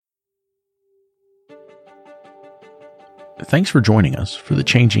Thanks for joining us for the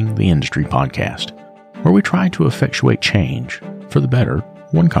Changing the Industry podcast, where we try to effectuate change for the better,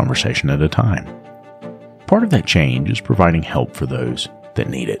 one conversation at a time. Part of that change is providing help for those that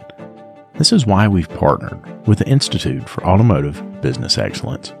need it. This is why we've partnered with the Institute for Automotive Business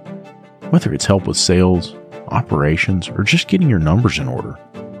Excellence. Whether it's help with sales, operations, or just getting your numbers in order,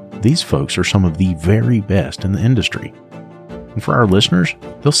 these folks are some of the very best in the industry. And for our listeners,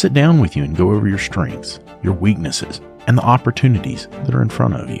 they'll sit down with you and go over your strengths, your weaknesses, and the opportunities that are in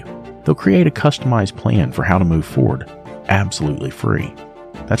front of you. They'll create a customized plan for how to move forward, absolutely free.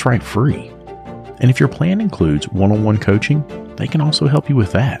 That's right, free. And if your plan includes one-on-one coaching, they can also help you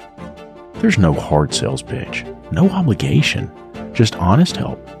with that. There's no hard sales pitch, no obligation, just honest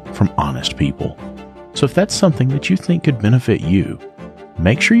help from honest people. So if that's something that you think could benefit you,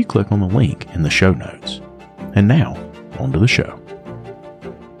 make sure you click on the link in the show notes. And now, on to the show.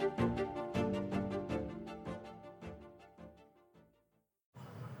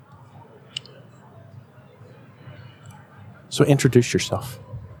 So introduce yourself.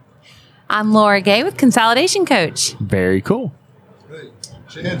 I'm Laura Gay with Consolidation Coach. Very cool. Hey,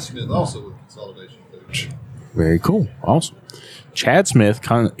 Chad Smith also with Consolidation Coach. Very cool. Awesome. Chad Smith,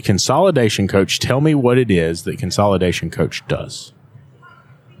 Consolidation Coach. Tell me what it is that Consolidation Coach does.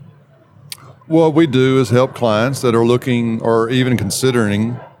 What we do is help clients that are looking or even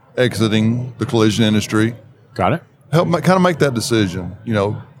considering exiting the collision industry. Got it? Help kind of make that decision. You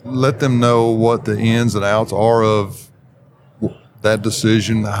know, let them know what the ins and outs are of that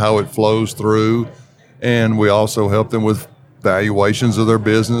decision, how it flows through. And we also help them with valuations of their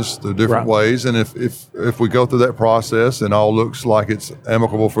business through different ways. And if we go through that process and all looks like it's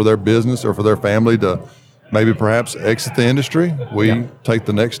amicable for their business or for their family to maybe perhaps exit the industry, we take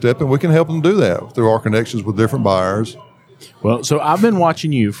the next step and we can help them do that through our connections with different buyers. Well, so I've been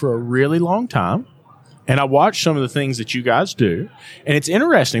watching you for a really long time, and I watched some of the things that you guys do. And it's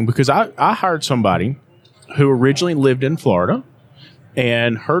interesting because I hired somebody who originally lived in Florida,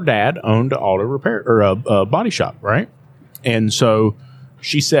 and her dad owned an auto repair or a body shop, right? And so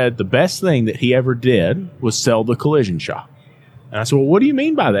she said the best thing that he ever did was sell the collision shop. And I said, well, what do you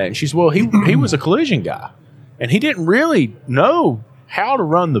mean by that? And she said, well, he was a collision guy, and he didn't really know how to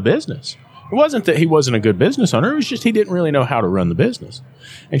run the business. It wasn't that he wasn't a good business owner. It was just he didn't really know how to run the business.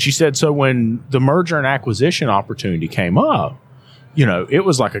 And she said, so when the merger and acquisition opportunity came up, you know, it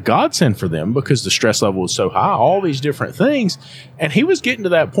was like a godsend for them because the stress level was so high, all these different things. And he was getting to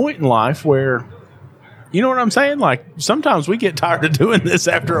that point in life where, you know what I'm saying? Like sometimes we get tired of doing this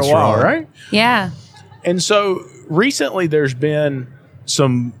after a while, right? Yeah. And so recently there's been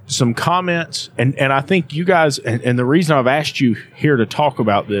some comments, and I think you guys, and the reason I've asked you here to talk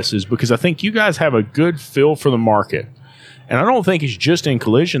about this is because I think you guys have a good feel for the market. And I don't think it's just in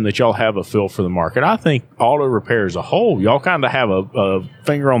collision that y'all have a feel for the market. I think auto repair as a whole, y'all kind of have a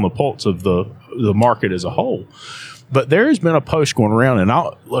finger on the pulse of the market as a whole. But there has been a post going around, and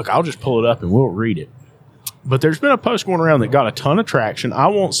I'll just pull it up and we'll read it. But there's been a post going around that got a ton of traction. I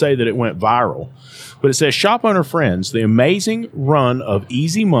won't say that it went viral, but it says, shop owner friends, the amazing run of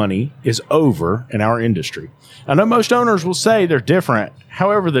easy money is over in our industry. I know most owners will say they're different.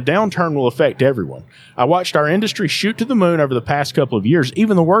 However, the downturn will affect everyone. I watched our industry shoot to the moon over the past couple of years.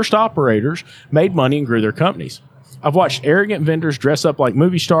 Even the worst operators made money and grew their companies. I've watched arrogant vendors dress up like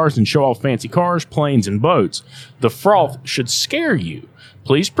movie stars and show off fancy cars, planes, and boats. The froth should scare you.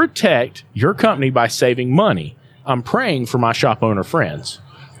 Please protect your company by saving money. I'm praying for my shop owner friends.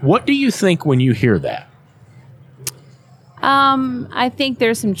 What do you think when you hear that? I think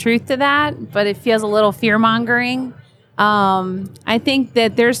there's some truth to that, but it feels a little fear-mongering. I think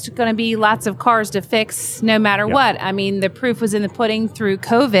that there's going to be lots of cars to fix no matter what. I mean, the proof was in the pudding through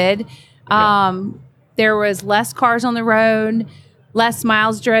COVID. There was less cars on the road, less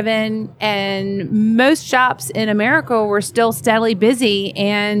miles driven, and most shops in America were still steadily busy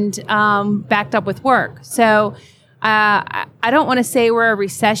and backed up with work. So I don't want to say we're a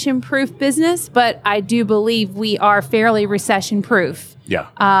recession-proof business, but I do believe we are fairly recession-proof. Yeah.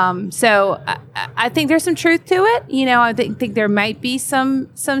 So I think there's some truth to it. You know, I think there might be some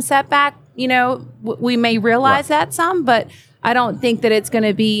setback. You know, we may realize that some, but I don't think that it's going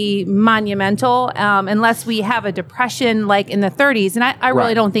to be monumental unless we have a depression like in the 30s, and I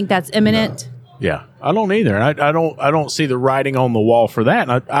really don't think that's imminent. No. Yeah, I don't either. And I don't see the writing on the wall for that.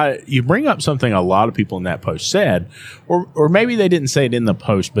 And you bring up something a lot of people in that post said, or maybe they didn't say it in the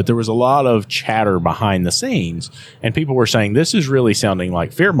post, but there was a lot of chatter behind the scenes, and people were saying this is really sounding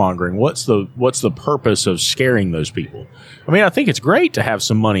like fear mongering. What's the purpose of scaring those people? I mean, I think it's great to have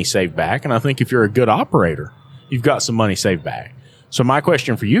some money saved back, and I think if you're a good operator, you've got some money saved back. So my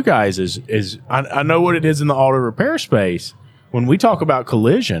question for you guys is I know what it is in the auto repair space. When we talk about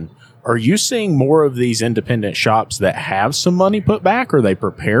collision, are you seeing more of these independent shops that have some money put back? Are they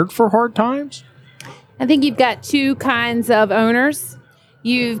prepared for hard times? I think you've got two kinds of owners.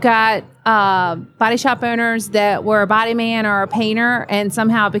 You've got body shop owners that were a body man or a painter and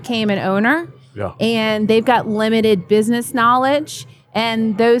somehow became an owner. Yeah. And they've got limited business knowledge.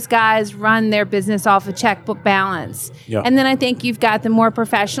 And those guys run their business off a checkbook balance. Yeah. And then I think you've got the more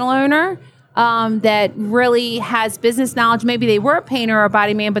professional owner that really has business knowledge. Maybe they were a painter or a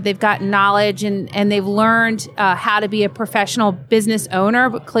body man, but they've gotten knowledge and they've learned how to be a professional business owner,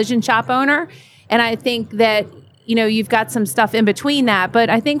 collision shop owner. And I think that, you've got some stuff in between that. But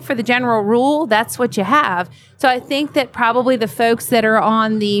I think for the general rule, that's what you have. So I think that probably the folks that are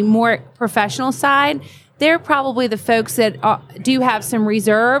on the more professional side, they're probably the folks that do have some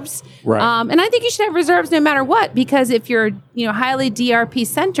reserves. Right. And I think you should have reserves no matter what, because if you're, highly DRP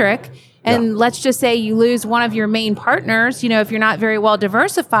centric, and let's just say you lose one of your main partners, if you're not very well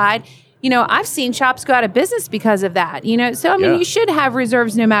diversified, I've seen shops go out of business because of that, So, you should have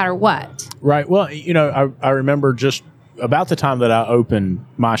reserves no matter what. Right. Well, I remember just about the time that I opened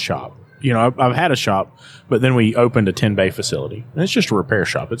my shop. I've had a shop, but then we opened a 10-bay facility. And it's just a repair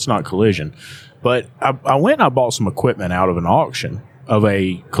shop. It's not collision. But I went and I bought some equipment out of an auction of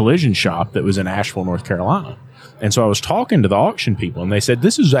a collision shop that was in Asheville, North Carolina. And so I was talking to the auction people, and they said,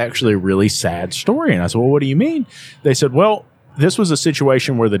 this is actually a really sad story. And I said, well, what do you mean? They said, well, this was a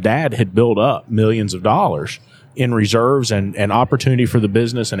situation where the dad had built up millions of dollars in reserves and opportunity for the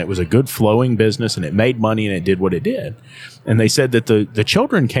business, and it was a good flowing business, and it made money, and it did what it did. And they said that the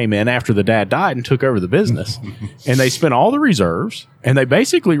children came in after the dad died and took over the business, and they spent all the reserves, and they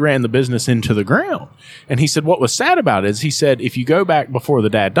basically ran the business into the ground. And he said what was sad about it is he said if you go back before the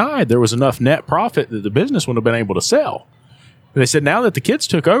dad died, there was enough net profit that the business would have been able to sell. They said now that the kids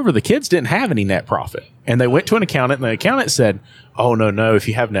took over, the kids didn't have any net profit. And they went to an accountant, and the accountant said, oh, no, if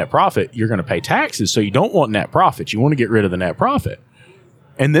you have net profit, you're going to pay taxes. So you don't want net profit. You want to get rid of the net profit.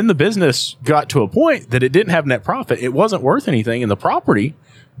 And then the business got to a point that it didn't have net profit. It wasn't worth anything. And the property,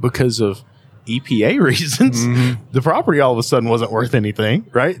 because of EPA reasons, the property all of a sudden wasn't worth anything,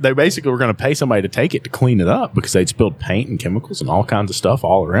 right? They basically were going to pay somebody to take it to clean it up because they'd spilled paint and chemicals and all kinds of stuff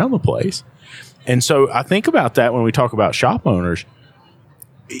all around the place. And so I think about that when we talk about shop owners.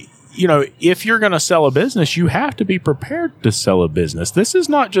 If you're going to sell a business, you have to be prepared to sell a business. This is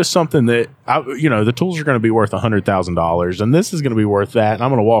not just something that, the tools are going to be worth $100,000 and this is going to be worth that, and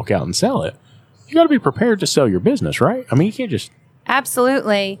I'm going to walk out and sell it. You got to be prepared to sell your business, right? I mean, you can't just...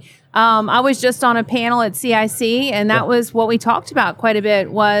 Absolutely. I was just on a panel at CIC, and that was what we talked about quite a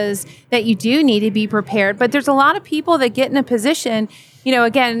bit, was that you do need to be prepared. But there's a lot of people that get in a position,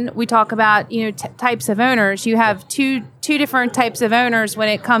 again, we talk about, types of owners. You have two different types of owners when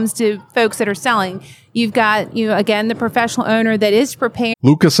it comes to folks that are selling. You've got, again, the professional owner that is prepared.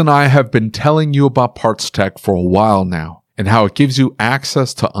 Lucas and I have been telling you about Parts Tech for a while now, and how it gives you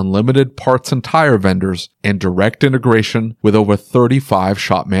access to unlimited parts and tire vendors and direct integration with over 35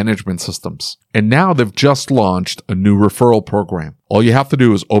 shop management systems. And now they've just launched a new referral program. All you have to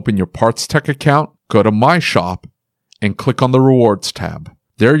do is open your Parts Tech account, go to My Shop, and click on the Rewards tab.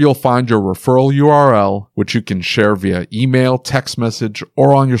 There you'll find your referral URL, which you can share via email, text message,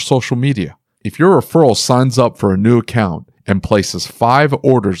 or on your social media. If your referral signs up for a new account and places 5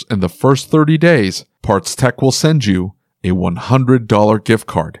 orders in the first 30 days, Parts Tech will send you a $100 gift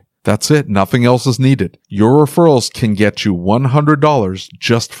card. That's it. Nothing else is needed. Your referrals can get you $100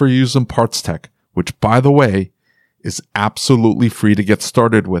 just for using Parts Tech, which, by the way, is absolutely free to get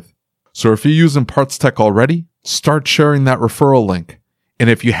started with. So if you're using Parts Tech already, start sharing that referral link. And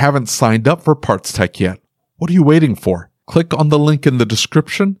if you haven't signed up for Parts Tech yet, what are you waiting for? Click on the link in the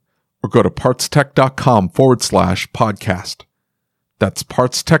description or go to partstech.com/podcast. That's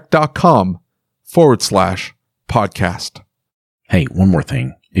partstech.com/podcast. Hey, one more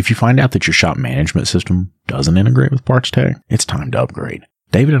thing. If you find out that your shop management system doesn't integrate with Parts Tech, it's time to upgrade.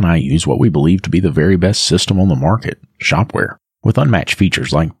 David and I use what we believe to be the very best system on the market, Shopware. With unmatched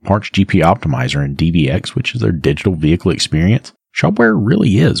features like Parts GP Optimizer and DVX, which is their digital vehicle experience, Shopware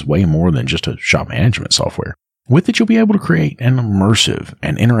really is way more than just a shop management software. With it, you'll be able to create an immersive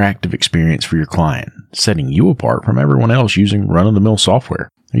and interactive experience for your client, setting you apart from everyone else using run-of-the-mill software.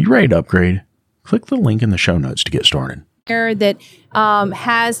 Are you ready to upgrade? Click the link in the show notes to get started. That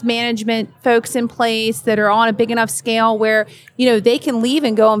has management folks in place that are on a big enough scale where, they can leave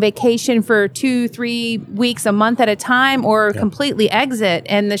and go on vacation for 2-3 weeks, a month at a time, or completely exit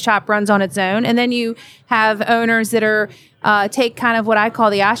and the shop runs on its own. And then you have owners that are take kind of what I call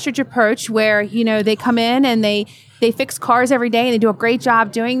the ostrich approach, where, they come in and they they fix cars every day and they do a great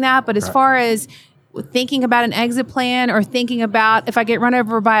job doing that. But as far as thinking about an exit plan or thinking about if I get run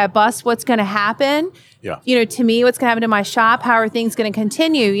over by a bus, what's going to happen? Yeah. To me, what's going to happen to my shop? How are things going to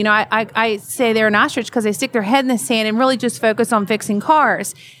continue? I say they're an ostrich because they stick their head in the sand and really just focus on fixing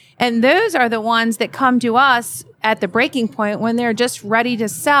cars. And those are the ones that come to us at the breaking point when they're just ready to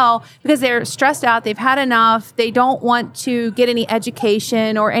sell because they're stressed out. They've had enough. They don't want to get any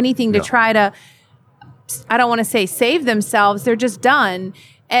education or anything to try to, I don't want to say save themselves. They're just done.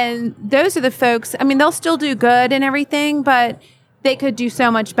 And those are the folks, they'll still do good and everything, but they could do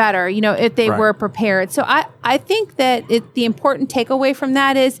so much better, if they were prepared. So I think that the important takeaway from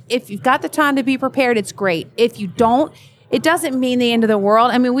that is if you've got the time to be prepared, it's great. If you don't, it doesn't mean the end of the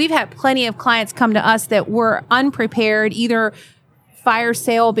world. We've had plenty of clients come to us that were unprepared, either fire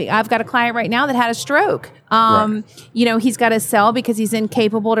sale. I've got a client right now that had a stroke. He's got to sell because he's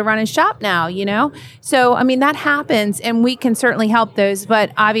incapable to run his shop now, So, that happens and we can certainly help those.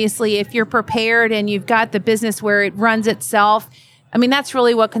 But obviously, if you're prepared and you've got the business where it runs itself, that's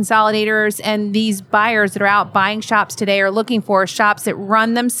really what consolidators and these buyers that are out buying shops today are looking for, shops that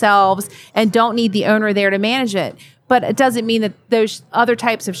run themselves and don't need the owner there to manage it. But it doesn't mean that those other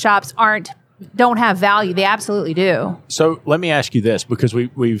types of shops don't have value. They absolutely do. So let me ask you this, because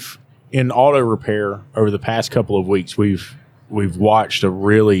we've in auto repair over the past couple of weeks, we've watched a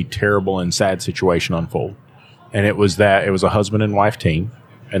really terrible and sad situation unfold. And it was a husband and wife team,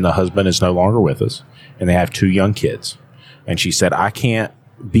 and the husband is no longer with us, and they have 2 young kids. And she said, I can't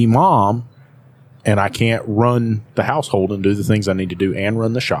be mom and I can't run the household and do the things I need to do and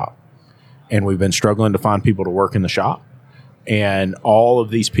run the shop. And we've been struggling to find people to work in the shop. And all of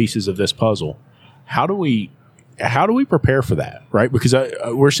these pieces of this puzzle, how do we prepare for that, right? Because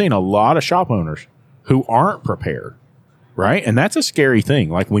we're seeing a lot of shop owners who aren't prepared, right? And that's a scary thing.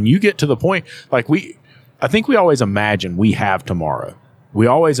 Like when you get to the point, I think we always imagine we have tomorrow. We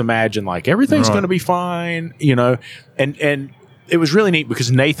always imagine like everything's going to be fine, and it was really neat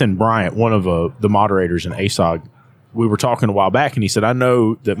because Nathan Bryant, one of the moderators in ASOG, we were talking a while back, and he said, I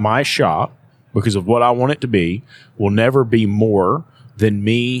know that my shop, because of what I want it to be, will never be more than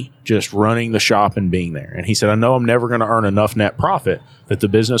me just running the shop and being there. And he said, I know I'm never going to earn enough net profit that the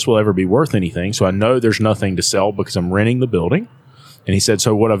business will ever be worth anything. So I know there's nothing to sell because I'm renting the building. And he said,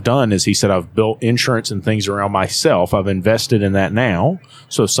 so what I've done is, he said, I've built insurance and things around myself. I've invested in that now.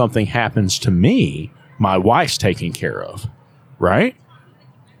 So if something happens to me, my wife's taken care of, right?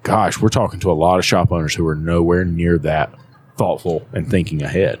 Gosh, we're talking to a lot of shop owners who are nowhere near that thoughtful and thinking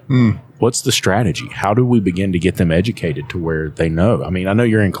ahead. What's the strategy? How do we begin to get them educated to where they know? I know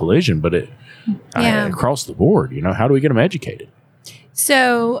you're in collision, but across the board, how do we get them educated?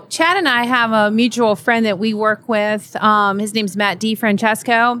 So Chad and I have a mutual friend that we work with. His name's Matt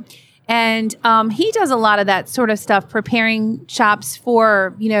DiFrancesco. And he does a lot of that sort of stuff, preparing shops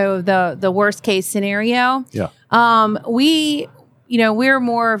for, the worst case scenario. Yeah. We're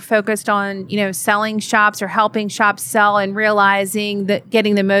more focused on, selling shops or helping shops sell and realizing that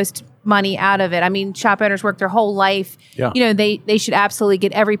getting the most money out of it. Shop owners work their whole life. Yeah. They should absolutely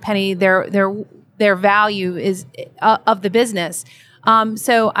get every penny their value is of the business.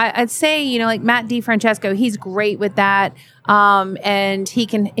 So I'd say, like Matt DiFrancesco, he's great with that. And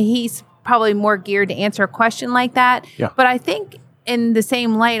he's probably more geared to answer a question like that. Yeah. But I think in the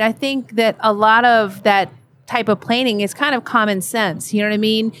same light, I think that a lot of that type of planning is kind of common sense. You know what I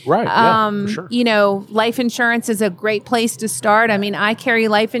mean? Right. Yeah, for sure. Life insurance is a great place to start. I carry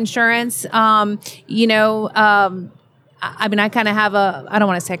life insurance. I kind of have I don't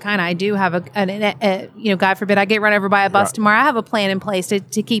want to say I do have God forbid I get run over by a bus tomorrow. I have a plan in place to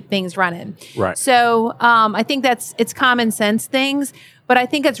keep things running. Right. So I think it's common sense things, but I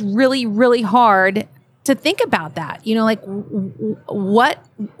think it's really, really hard to think about that. What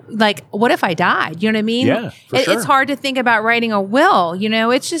if I died? You know what I mean? Yeah, for sure. It's hard to think about writing a will,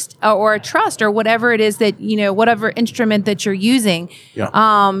 it's just, or a trust or whatever it is that, whatever instrument that you're using. Yeah.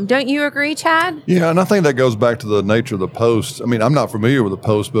 Don't you agree, Chad? Yeah, and I think that goes back to the nature of the post. I'm not familiar with the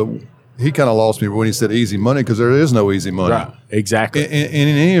post, but he kind of lost me when he said easy money, because there is no easy money. Right. Exactly. In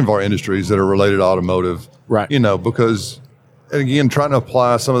any of our industries that are related to automotive. Right. Because, and again, trying to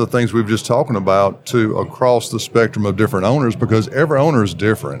apply some of the things we've just talking about to across the spectrum of different owners, because every owner is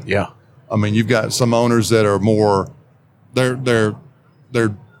different. Yeah. You've got some owners that are more, they're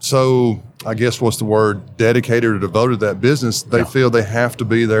so, I guess, what's the word, dedicated or devoted to that business. They feel they have to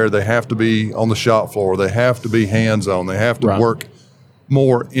be there. They have to be on the shop floor. They have to be hands-on. They have to work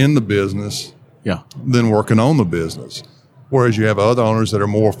more in the business than working on the business. Whereas you have other owners that are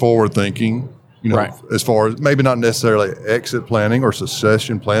more forward-thinking, as far as maybe not necessarily exit planning or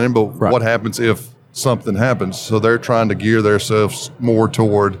succession planning, but what happens if something happens. So they're trying to gear themselves more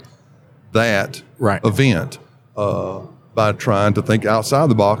toward that event by trying to think outside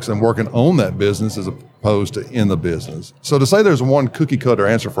the box and working on that business as opposed to in the business. So to say there's one cookie cutter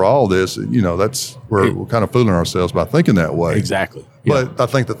answer for all this, that's we're kind of fooling ourselves by thinking that way. Exactly. But I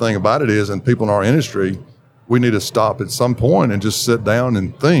think the thing about it is, and people in our industry, we need to stop at some point and just sit down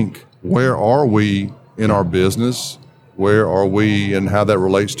and think, where are we in our business? Where are we and how that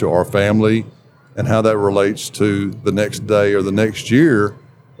relates to our family and how that relates to the next day or the next year,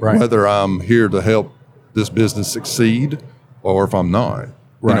 whether I'm here to help this business succeed or if I'm not.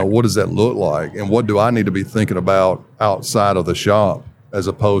 What does that look like? And what do I need to be thinking about outside of the shop as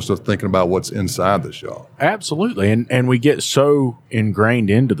opposed to thinking about what's inside the shop? Absolutely. And we get so ingrained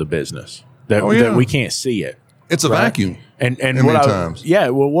into the business that we can't see it. It's a vacuum. And many times.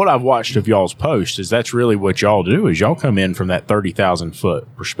 What I've watched of y'all's posts is that's really what y'all do is y'all come in from that 30,000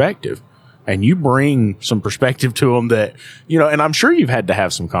 foot perspective and you bring some perspective to them that, and I'm sure you've had to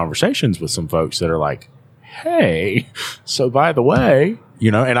have some conversations with some folks that are like, hey, so by the way,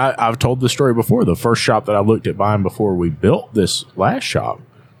 and I've told the story before, the first shop that I looked at buying before we built this last shop,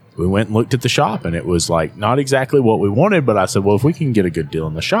 we went and looked at the shop and it was like not exactly what we wanted, but I said, well, if we can get a good deal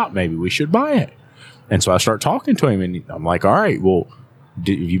in the shop, maybe we should buy it. And so I start talking to him and I'm like, all right, well, have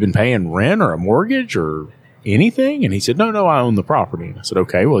you been paying rent or a mortgage or anything? And he said, no, I own the property. And I said,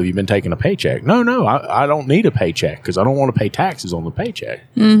 okay, well, you've been taking a paycheck. No, I don't need a paycheck because I don't want to pay taxes on the paycheck.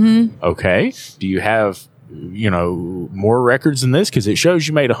 Mm-hmm. Okay. Do you have, more records than this? Because it shows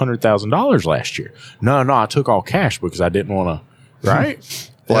you made $100,000 last year. No, I took all cash because I didn't want to,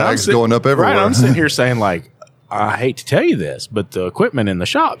 right? Flags going up everywhere. Right, I'm sitting here saying like, I hate to tell you this, but the equipment in the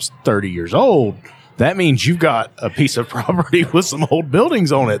shop's 30 years old. That means you've got a piece of property with some old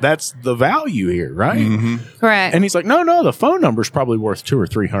buildings on it. That's the value here, right? Mm-hmm. Correct. And he's like, no, the phone number's probably worth $200,000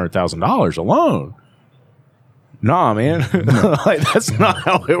 or $300,000 alone. Nah, man, like that's not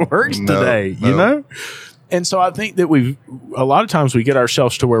how it works today, you know? And so I think that a lot of times we get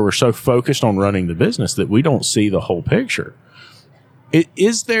ourselves to where we're so focused on running the business that we don't see the whole picture.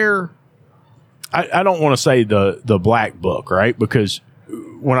 Is there, I don't want to say the black book, right? Because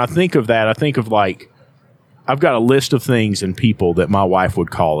when I think of that, I think of like, I've got a list of things and people that my wife would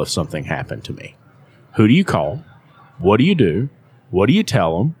call if something happened to me. Who do you call? What do you do? What do you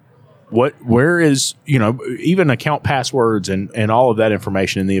tell them? Where is, even account passwords and all of that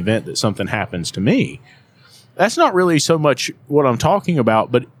information in the event that something happens to me. That's not really so much what I'm talking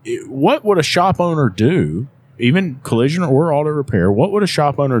about, but what would a shop owner do, even collision or auto repair, what would a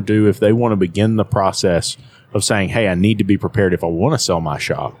shop owner do if they want to begin the process of saying, hey, I need to be prepared if I want to sell my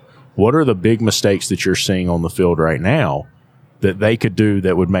shop? What are the big mistakes that you're seeing on the field right now that they could do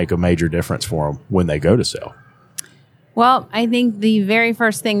that would make a major difference for them when they go to sell? Well, I think the very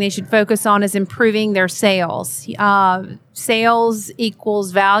first thing they should focus on is improving their sales. Sales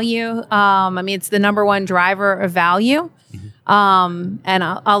equals value. It's the number one driver of value. Mm-hmm.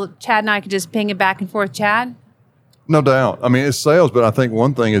 And Chad and I could just ping it back and forth. Chad? No doubt. It's sales, but I think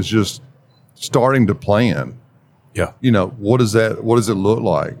one thing is just starting to plan. Yeah. What does it look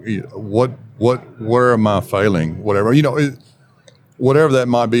like? Where am I failing? Whatever, whatever that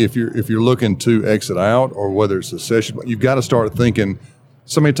might be, if you're looking to exit out or whether it's a session, you've got to start thinking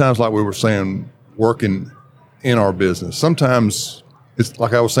so many times, like we were saying, working in our business. Sometimes it's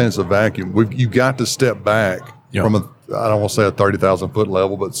like I was saying, it's a vacuum. You got to step back from I don't want to say a 30,000 foot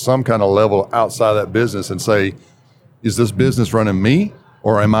level, but some kind of level outside that business and say, is this business running me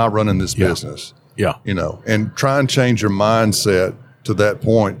or am I running this business? Yeah. And try and change your mindset to that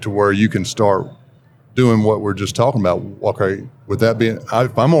point to where you can start doing what we're just talking about. Okay, with that being, if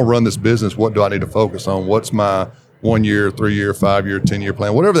I'm going to run this business, what do I need to focus on? What's my 1 year, 3 year, 5 year, 10-year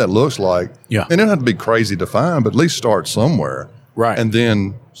plan, whatever that looks like. Yeah. And it doesn't have to be crazy defined, but at least start somewhere. Right. And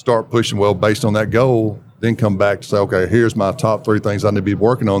then start pushing, based on that goal, then come back to say, okay, here's my top 3 things I need to be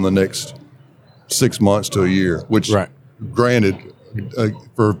working on the next 6 months to a year, which granted,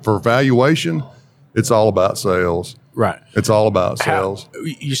 for valuation, it's all about sales. Right. It's all about sales.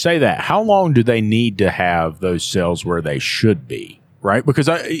 You say that. How long do they need to have those sales where they should be? Right. Because,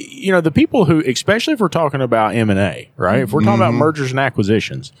 the people who, especially if we're talking about M&A, right? If we're talking about mergers and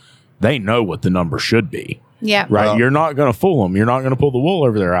acquisitions, they know what the number should be. Yeah. Right. Well, you're not going to fool them. You're not going to pull the wool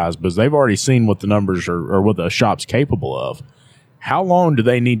over their eyes because they've already seen what the numbers are or what the shop's capable of. How long do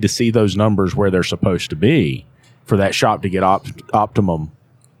they need to see those numbers where they're supposed to be for that shop to get optimum?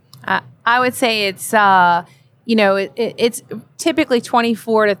 I would say it's it's typically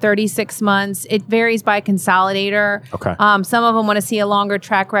 24 to 36 months. It varies by consolidator. Okay. Some of them want to see a longer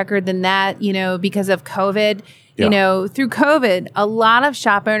track record than that, because of COVID. Yeah. Through COVID, a lot of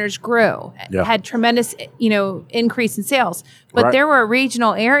shop owners grew, had tremendous, increase in sales. But Right. there were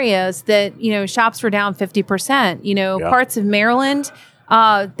regional areas that, shops were down 50%. Parts of Maryland,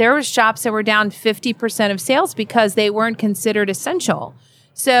 there were shops that were down 50% of sales because they weren't considered essential.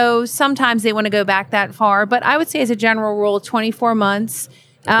 So sometimes they want to go back that far. But I would say as a general rule, 24 months.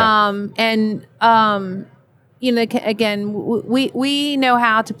 Okay. Again, we know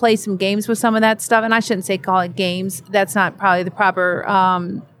how to play some games with some of that stuff, and I shouldn't say call it games. That's not probably the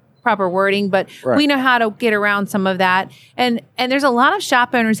proper wording, but Right. we know how to get around some of that. And there's a lot of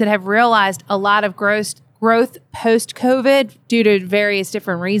shop owners that have realized a lot of growth post COVID due to various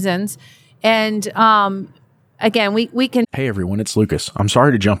different reasons. And again, we can. Hey everyone, it's Lucas. I'm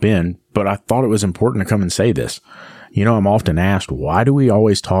sorry to jump in, but I thought it was important to come and say this. I'm often asked, why do we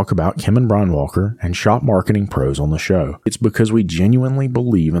always talk about Kim and Brian Walker and shop marketing pros on the show? It's because we genuinely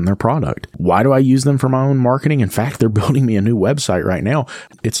believe in their product. Why do I use them for my own marketing? In fact, they're building me a new website right now.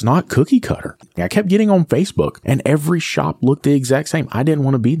 It's not cookie cutter. I kept getting on Facebook and every shop looked the exact same. I didn't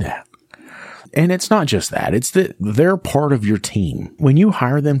want to be that. And it's not just that. It's that they're part of your team. When you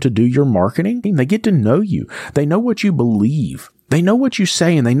hire them to do your marketing, they get to know you. They know what you believe. They know what you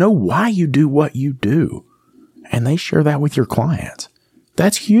say, and they know why you do what you do. And they share that with your clients.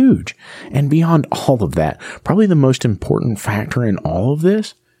 That's huge. And beyond all of that, probably the most important factor in all of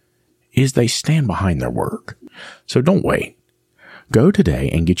this is they stand behind their work. So don't wait. Go today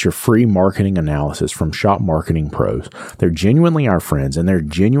and get your free marketing analysis from Shop Marketing Pros. They're genuinely our friends, and they're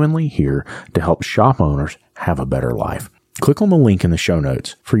genuinely here to help shop owners have a better life. Click on the link in the show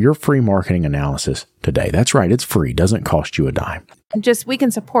notes for your free marketing analysis today. That's right. It's free. Doesn't cost you a dime. We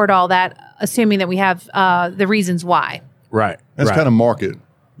can support all that, assuming that we have the reasons why. Right. That's kind of market,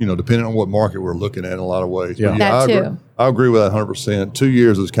 depending on what market we're looking at in a lot of ways. Yeah. But That too. I agree with that 100%. 2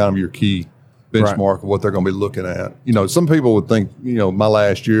 years is kind of your key benchmark of what they're going to be looking at. Some people would think, my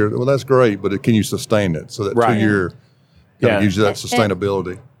last year, well, that's great, but can you sustain it? So that 2 year gives you that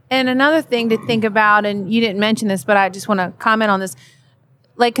sustainability. And another thing to think about, and you didn't mention this, but I just want to comment on this.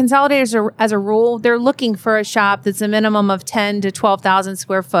 Like consolidators are, as a rule, they're looking for a shop that's a minimum of 10 to 12,000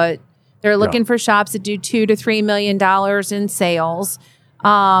 square foot. They're looking for shops that do $2 to $3 million in sales.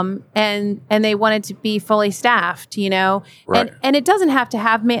 And they want it to be fully staffed, Right. And it doesn't have to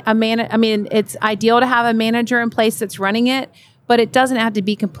have it's ideal to have a manager in place that's running it, but it doesn't have to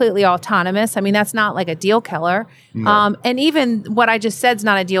be completely autonomous. That's not like a deal killer. No. And even what I just said is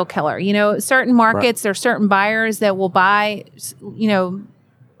not a deal killer. Certain markets, there are certain buyers that will buy,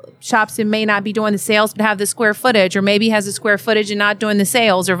 shops that may not be doing the sales but have the square footage, or maybe has the square footage and not doing the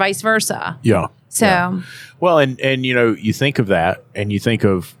sales, or vice versa. Yeah. So, yeah. Well, and you think of that, and you think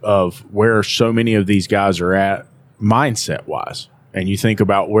of where so many of these guys are at mindset wise, and you think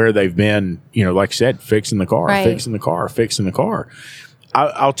about where they've been, like I said, fixing the car.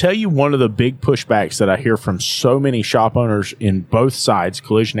 I'll tell you one of the big pushbacks that I hear from so many shop owners in both sides,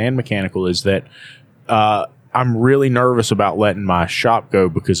 collision and mechanical, is that I'm really nervous about letting my shop go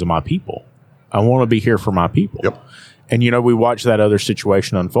because of my people. I want to be here for my people. Yep. And, we watch that other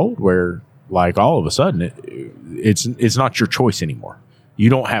situation unfold where, like, all of a sudden it's not your choice anymore. You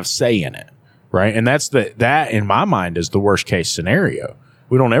don't have say in it. Right. And that in my mind is the worst case scenario.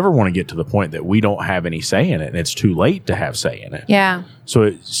 We don't ever want to get to the point that we don't have any say in it and it's too late to have say in it. yeah. So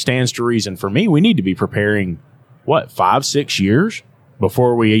it stands to reason for me, we need to be preparing 5-6 years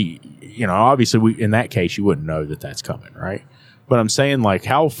before we, obviously in that case, you wouldn't know that that's coming. Right. But I'm saying, like,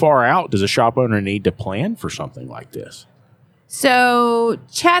 how far out does a shop owner need to plan for something like this? So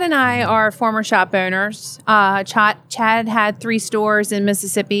Chad and I are former shop owners. Chad had 3 stores in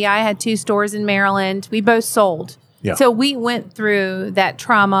Mississippi. I had 2 stores in Maryland. We both sold. Yeah. So we went through that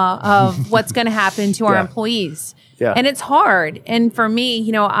trauma of what's going to happen to our employees. Yeah. And it's hard. And for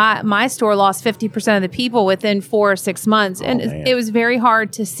me, my store lost 50% of the people within 4 or 6 months. And it was very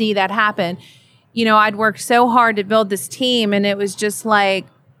hard to see that happen. I'd worked so hard to build this team, and it was just like,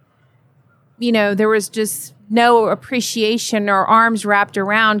 there was just no appreciation or arms wrapped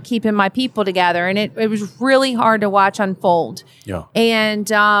around keeping my people together. And it was really hard to watch unfold. Yeah. And,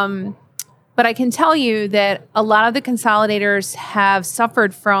 but I can tell you that a lot of the consolidators have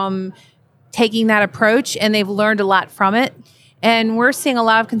suffered from taking that approach, and they've learned a lot from it. And we're seeing a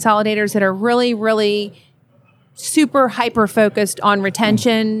lot of consolidators that are really, really super hyper focused on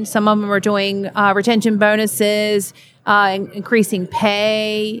retention. Some of them are doing increasing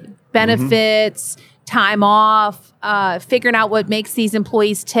pay, benefits, time off, figuring out what makes these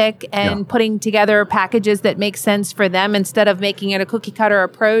employees tick, and putting together packages that make sense for them instead of making it a cookie cutter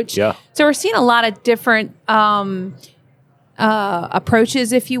approach. Yeah. So we're seeing a lot of different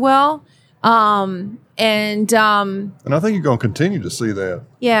approaches, if you will. And I think you're going to continue to see that.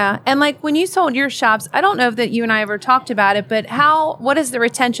 yeah. And like when you sold your shops, I don't know if that you and I ever talked about it, but what is the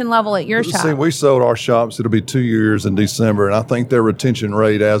retention level at your shop? See, we sold our shops, it'll be 2 years in December, and I think their retention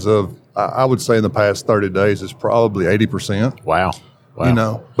rate as of, I would say in the past 30 days is probably 80%. Wow. You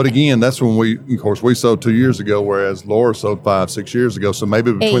know, but again, that's when of course, we sold 2 years ago, whereas Laura sold 5-6 years ago. So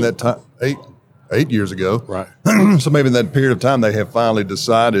maybe between that time, 8 years ago. Right. So maybe in that period of time, they have finally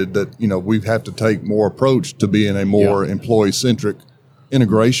decided that, we have to take more approach to being a more employee-centric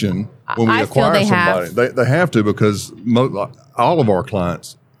integration when we acquire somebody. They have to, because all of our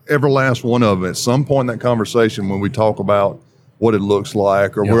clients, every last one of them, at some point in that conversation when we talk about what it looks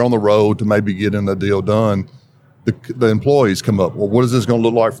like, or we're on the road to maybe getting the deal done, the employees come up, well, what is this going to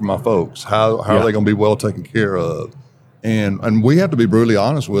look like for my folks? How are they going to be well taken care of? And we have to be brutally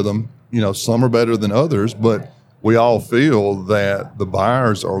honest with them. Some are better than others, but we all feel that the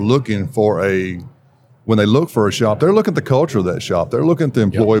buyers are looking for when they look for a shop, they're looking at the culture of that shop. They're looking at the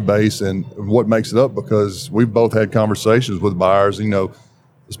employee base and what makes it up, because we've both had conversations with buyers.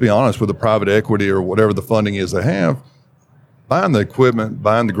 Let's be honest, with the private equity or whatever the funding is they have, buying the equipment,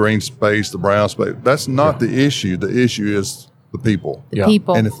 buying the green space, the brown space, that's not the issue. The issue is the people.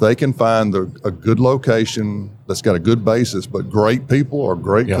 People. And if they can find a good location that's got a good basis, but great people or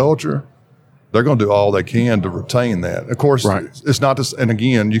great culture, they're going to do all they can to retain that. Of course, it's not just, and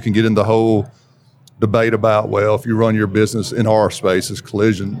again, you can get in the whole debate about, well, if you run your business in our space as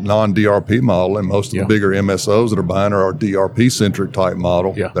collision, non-DRP model, and most of the bigger MSOs that are buying are our DRP-centric type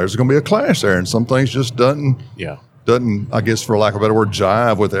model, there's going to be a clash there, and some things just doesn't, I guess, for lack of a better word,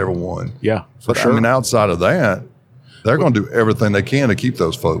 jive with everyone. Yeah, but sure. I mean, outside of that, they're going to do everything they can to keep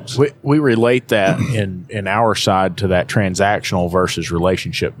those folks. We relate that in our side to that transactional versus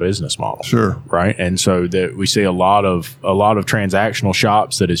relationship business model. Sure. Right. And so that we see a lot of transactional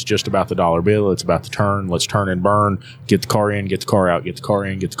shops that is just about the dollar bill. It's about the turn. Let's turn and burn, get the car in, get the car out, get the car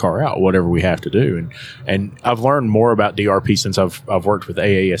in, get the car out, whatever we have to do. And I've learned more about DRP since I've worked with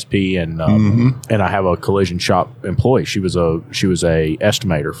AASP and I have a collision shop employee. She was a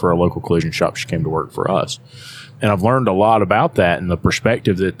estimator for a local collision shop. She came to work for us. And I've learned a lot about that and the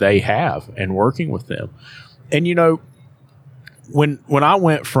perspective that they have and working with them. And, when I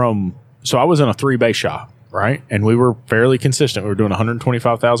went so I was in a 3-bay shop, right? And we were fairly consistent. We were doing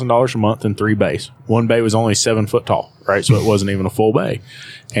 $125,000 a month in 3 bays. 1 bay was only 7 foot tall, right? So it wasn't even a full bay.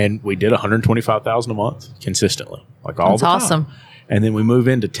 And we did $125,000 a month consistently, like all the time. That's awesome. And then we move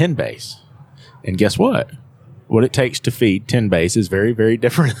into 10 bays. And guess what? What it takes to feed 10 bays is very, very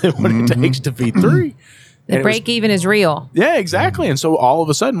different than what it takes to feed 3. The break even is real. Yeah, exactly. And so all of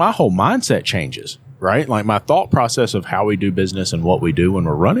a sudden, my whole mindset changes, right? Like my thought process of how we do business and what we do when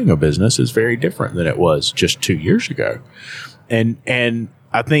we're running a business is very different than it was just 2 years ago. And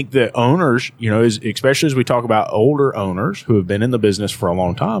I think that owners, especially as we talk about older owners who have been in the business for a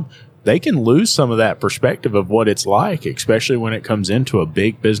long time, they can lose some of that perspective of what it's like, especially when it comes into a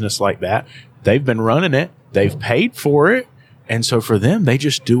big business like that. They've been running it. They've paid for it. And so for them, they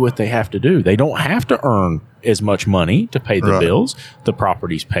just do what they have to do. They don't have to earn as much money to pay the bills. The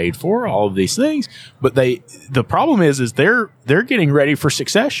property's paid for, all of these things. But the problem is they're getting ready for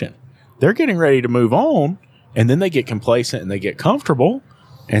succession. They're getting ready to move on, and then they get complacent and they get comfortable.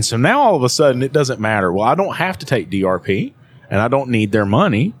 And so now all of a sudden it doesn't matter. Well, I don't have to take DRP, and I don't need their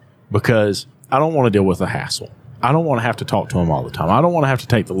money because I don't want to deal with the hassle. I don't want to have to talk to them all the time. I don't want to have to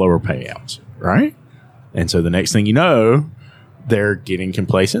take the lower payouts, right? And so the next thing you know, they're getting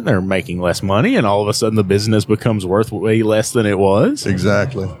complacent, they're making less money, and all of a sudden the business becomes worth way less than it was.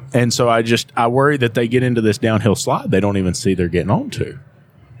 Exactly. And so I worry that they get into this downhill slide they don't even see they're getting onto.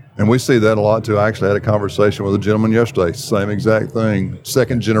 And we see that a lot too. I actually had a conversation with a gentleman yesterday, same exact thing,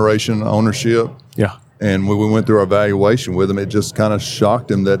 2nd generation ownership. Yeah. And when we went through our evaluation with him, it just kind of shocked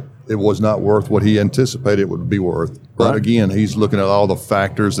him that it was not worth what he anticipated it would be worth. But again, he's looking at all the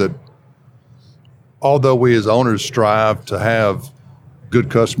factors that, although we as owners strive to have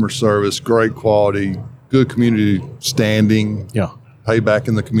good customer service, great quality, good community standing, payback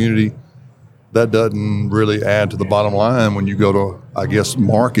in the community, that doesn't really add to the bottom line when you go to, I guess,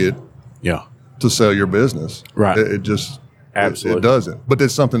 market to sell your business. Right. It just, absolutely, it doesn't. But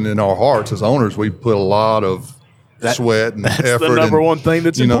it's something in our hearts as owners, we put a lot of sweat and effort. That's the number one thing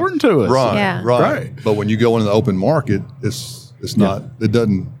that's important to us. Right. But when you go into the open market, it's not, that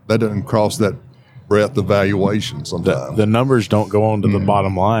doesn't cross that breadth of valuation sometimes. The numbers don't go on to the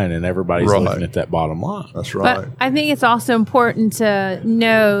bottom line, and everybody's looking at that bottom line. That's right. But I think it's also important to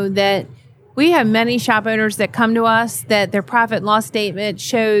know that we have many shop owners that come to us that their profit and loss statement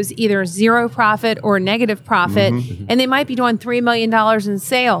shows either zero profit or negative profit, and they might be doing $3 million in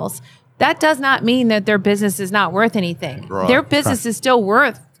sales. That does not mean that their business is not worth anything. Right. Their business is still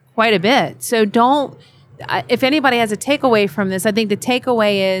worth quite a bit. So if anybody has a takeaway from this, I think the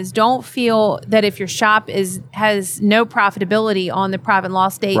takeaway is don't feel that if your shop has no profitability on the profit and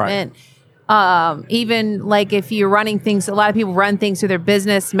loss statement, even like if you're running things, a lot of people run things through their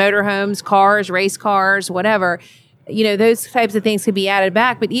business, motorhomes, cars, race cars, whatever, those types of things could be added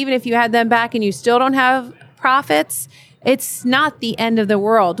back. But even if you had them back and you still don't have profits, it's not the end of the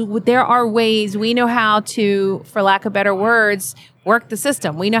world. There are ways. We know how to, for lack of better words, work the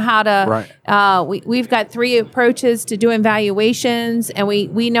system. We know how to, we've got 3 approaches to doing valuations, and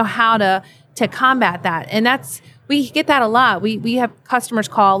we know how to combat that. And we get that a lot. We have customers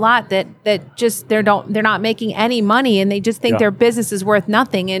call a lot that just, they're not making any money, and they just think their business is worth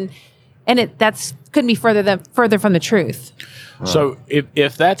nothing. And that's couldn't be further from the truth. Right. So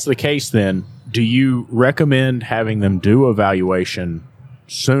if that's the case, then do you recommend having them do a valuation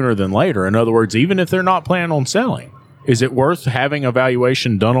sooner than later? In other words, even if they're not planning on selling, is it worth having a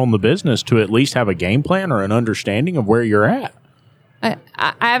valuation done on the business to at least have a game plan or an understanding of where you're at? I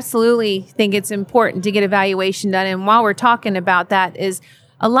absolutely think it's important to get a valuation done. And while we're talking about that, is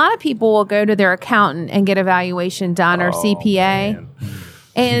a lot of people will go to their accountant and get a valuation done, or CPA. Man.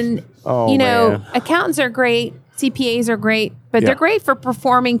 And, accountants are great. CPAs are great, but they're great for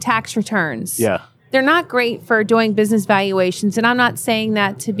performing tax returns. Yeah. They're not great for doing business valuations. And I'm not saying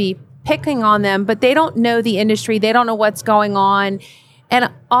that to be picking on them, but they don't know the industry. They don't know what's going on. And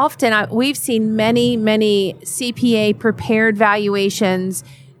often we've seen many, many CPA prepared valuations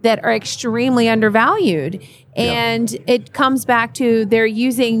that are extremely undervalued. And it comes back to they're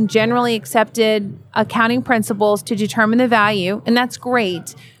using generally accepted accounting principles to determine the value. And that's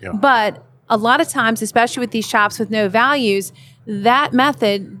great. Yeah. But a lot of times, especially with these shops with no values, that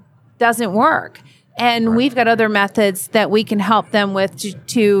method doesn't work. And we've got other methods that we can help them with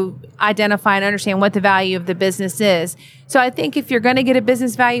to identify and understand what the value of the business is. So I think if you're going to get a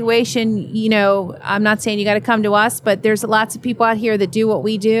business valuation, I'm not saying you got to come to us, but there's lots of people out here that do what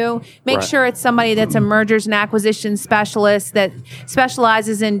we do. Make sure it's somebody that's a mergers and acquisitions specialist that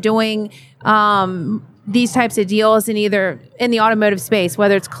specializes in doing these types of deals in either in the automotive space,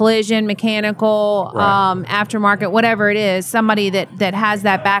 whether it's collision, mechanical, aftermarket, whatever it is, somebody that has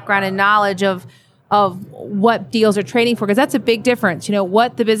that background and knowledge of what deals are trading for, because that's a big difference,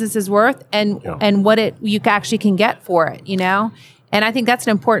 what the business is worth and what you actually can get for it, And I think that's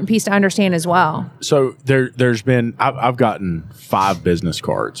an important piece to understand as well. So there's been, I've gotten 5 business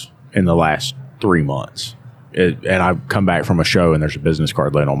cards in the last 3 months. And I've come back from a show and there's a business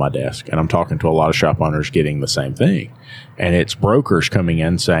card laying on my desk, and I'm talking to a lot of shop owners getting the same thing. And it's brokers coming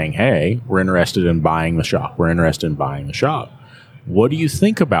in saying, hey, we're interested in buying the shop. We're interested in buying the shop. What do you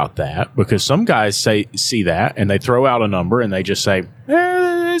think about that? Because some guys see that and they throw out a number and they just say,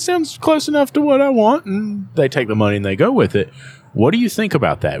 it sounds close enough to what I want. And they take the money and they go with it. What do you think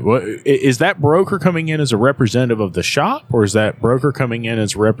about that? Is that broker coming in as a representative of the shop, or is that broker coming in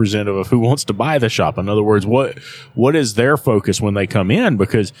as a representative of who wants to buy the shop? In other words, what is their focus when they come in?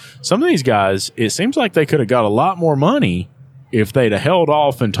 Because some of these guys, it seems like they could have got a lot more money if they'd have held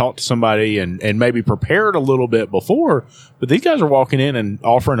off and talked to somebody and maybe prepared a little bit before. But these guys are walking in and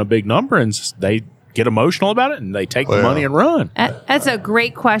offering a big number, and they get emotional about it and they take the money and run. That's a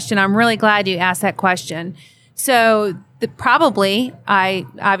great question. I'm really glad you asked that question. So I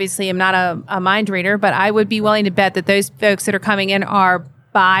obviously am not a mind reader, but I would be willing to bet that those folks that are coming in are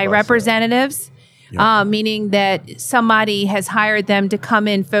buy representatives, meaning that somebody has hired them to come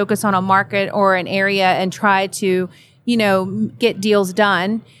in, focus on a market or an area and try to, get deals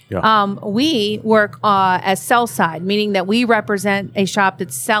done. Yeah. We work as sell side, meaning that we represent a shop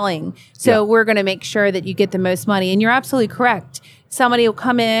that's selling. So we're going to make sure that you get the most money. And you're absolutely correct. Somebody will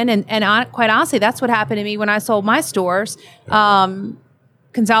come in and quite honestly, that's what happened to me when I sold my stores.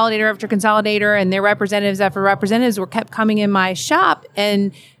 Consolidator after consolidator and their representatives after representatives kept coming in my shop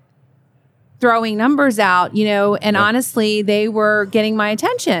and throwing numbers out, and honestly, they were getting my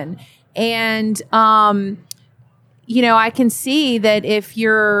attention. And, I can see that if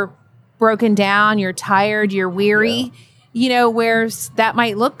you're broken down, you're tired, you're weary, where that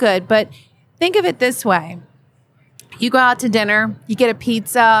might look good. But think of it this way. You go out to dinner, you get a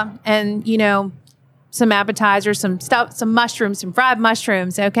pizza, and, some appetizers, some stuff, some mushrooms, some fried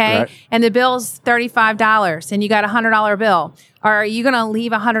mushrooms, okay? Right. And the bill's $35 and you got a $100 bill. Are you going to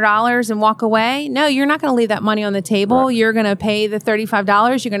leave $100 and walk away? No, you're not going to leave that money on the table. Right. You're going to pay the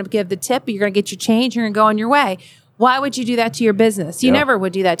 $35. You're going to give the tip. You're going to get your change. You're going to go on your way. Why would you do that to your business? You never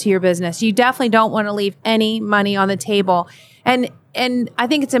would do that to your business. You definitely don't want to leave any money on the table. And I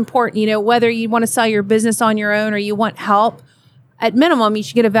think it's important, whether you want to sell your business on your own or you want help, at minimum, you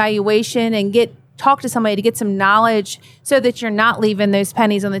should get a valuation and talk to somebody to get some knowledge so that you're not leaving those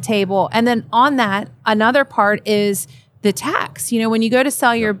pennies on the table. And then on that, another part is the tax. When you go to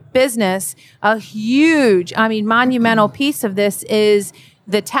sell your business, a huge, monumental piece of this is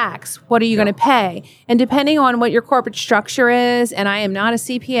the tax. What are you going to pay? And depending on what your corporate structure is, and I am not a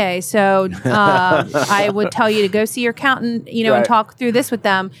CPA, so I would tell you to go see your accountant, and talk through this with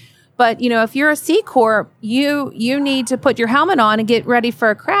them. But, if you're a C Corp, you need to put your helmet on and get ready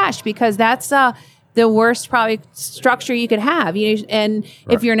for a crash, because that's the worst probably structure you could have. And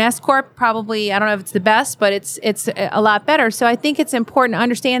if you're an S Corp, probably, I don't know if it's the best, but it's a lot better. So I think it's important to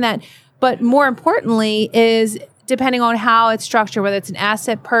understand that. But more importantly is, depending on how it's structured, whether it's an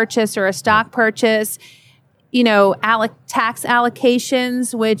asset purchase or a stock purchase, tax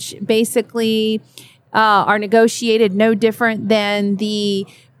allocations, which basically are negotiated no different than the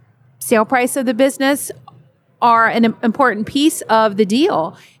sale price of the business, are an important piece of the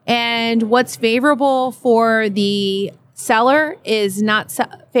deal. And what's favorable for the seller is not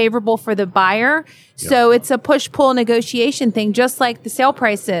favorable for the buyer. So it's a push-pull negotiation thing, just like the sale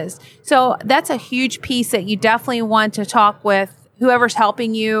price is. So that's a huge piece that you definitely want to talk with whoever's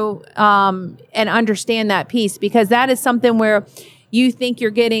helping you and understand that piece, because that is something where you think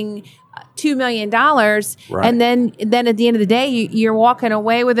you're getting $2 million, and then at the end of the day, you're walking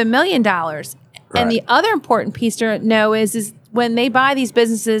away with $1 million. And the other important piece to know is when they buy these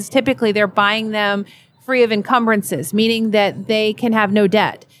businesses, typically they're buying them free of encumbrances, meaning that they can have no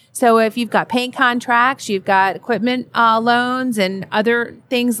debt. So if you've got paint contracts, you've got equipment loans and other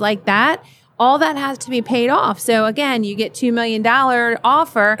things like that, all that has to be paid off. So again, you get $2 million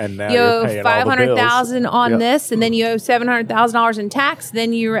offer, and now you you're owe $500,000 on this, and then you owe $700,000 in tax.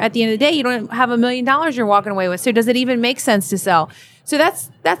 Then you're at the end of the day, you don't have $1 million you're walking away with. So does it even make sense to sell? So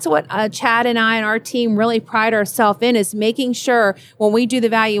that's what Chad and I and our team really pride ourselves in, is making sure when we do the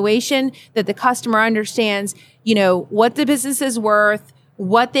valuation that the customer understands, what the business is worth,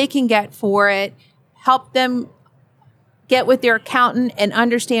 what they can get for it, help them get with their accountant and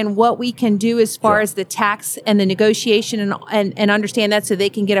understand what we can do as far as the tax and the negotiation and understand that, so they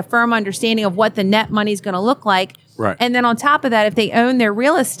can get a firm understanding of what the net money is going to look like. Right. And then on top of that, if they own their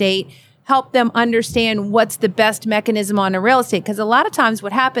real estate, help them understand what's the best mechanism on a real estate. Because a lot of times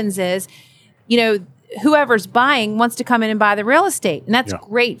what happens is, whoever's buying wants to come in and buy the real estate. And that's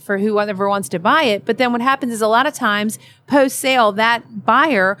great for whoever wants to buy it. But then what happens is, a lot of times post-sale, that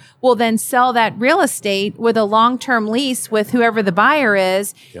buyer will then sell that real estate with a long-term lease with whoever the buyer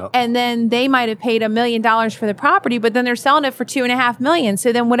is. And then they might have paid $1 million for the property, but then they're selling it for $2.5 million.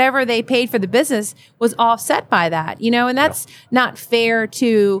 So then whatever they paid for the business was offset by that, and that's not fair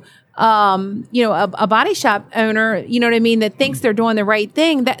to a body shop owner, that thinks they're doing the right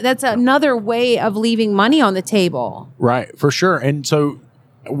thing. That's another way of leaving money on the table. Right, for sure. And so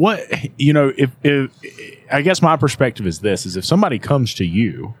what, if I guess my perspective is this, is if somebody comes to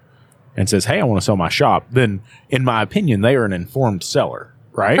you and says, hey, I want to sell my shop, then in my opinion, they are an informed seller,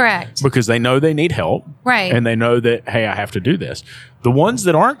 right? Correct. Because they know they need help. Right. And they know that, hey, I have to do this. The ones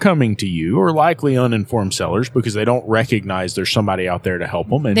that aren't coming to you are likely uninformed sellers because they don't recognize there's somebody out there to help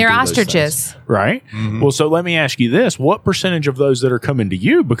them. And they're do those ostriches. things, right? Mm-hmm. Well, so let me ask you this. What percentage of those that are coming to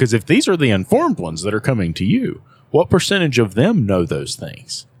you, because if these are the informed ones that are coming to you, what percentage of them know those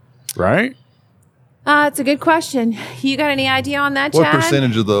things, right? It's a good question. You got any idea on that, Chad? What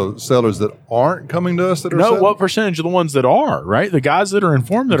percentage of the sellers that aren't coming to us that are selling? What percentage of the ones that are, right? The guys that are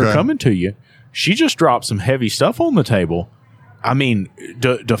informed that are coming to you, she just dropped some heavy stuff on the table. I mean,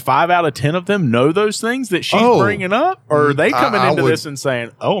 do 5 out of 10 of them know those things that she's bringing up? Or are they coming into this and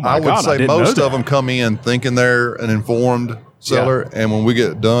saying, oh my God, I would say didn't know most that. of them come in thinking they're an informed seller, and when we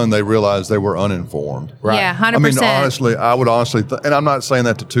get done, they realize they were uninformed. Right. Yeah, 100%. I mean, honestly, I would honestly, and I'm not saying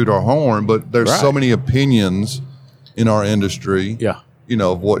that to toot our horn, but there's so many opinions in our industry,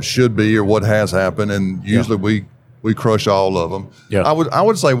 of what should be or what has happened, and usually we crush all of them. Yeah. I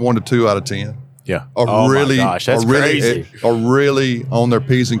would say 1 to 2 out of 10. Yeah. Are really, my gosh, that's crazy. Are really on their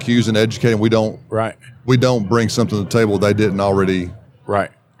P's and Q's and educating. We don't bring something to the table they didn't already. Right.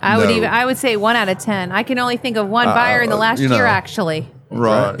 I would say 1 out of 10. I can only think of one buyer in the last year, actually.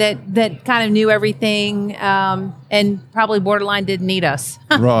 Right. That kind of knew everything and probably borderline didn't need us.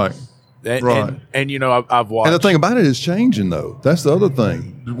 Right. And, Right. and you know, I've watched. And the thing about it is changing, though. That's the other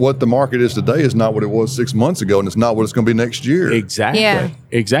thing. What the market is today is not what it was 6 months ago, and it's not what it's going to be next year. Exactly. Yeah.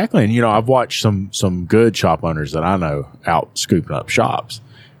 Exactly. And, you know, I've watched some good shop owners that I know out scooping up shops.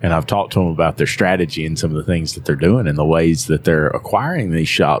 And I've talked to them about their strategy and some of the things that they're doing and the ways that they're acquiring these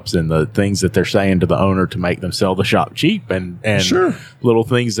shops and the things that they're saying to the owner to make them sell the shop cheap and Sure. little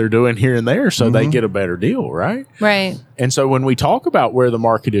things they're doing here and there so they get a better deal, right? Right. And so when we talk about where the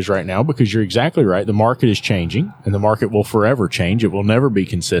market is right now, because you're exactly right, the market is changing and the market will forever change. It will never be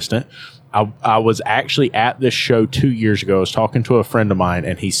consistent. I was actually at this show 2 years ago. I was talking to a friend of mine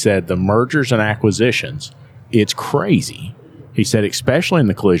and he said the mergers and acquisitions, it's crazy. He said, especially in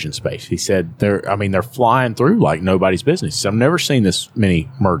the collision space, he said they're flying through like nobody's business. He said, I've never seen this many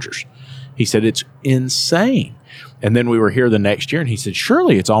mergers. He said, it's insane. And then we were here the next year and he said,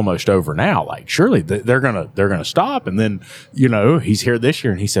 surely it's almost over now. Like, surely they're going to stop. And then, you know, he's here this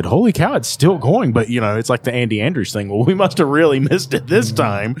year and he said, holy cow, it's still going. But, you know, it's like the Andy Andrews thing. Well, we must have really missed it this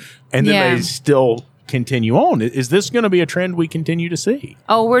time. And then they still continue on. Is this going to be a trend we continue to see?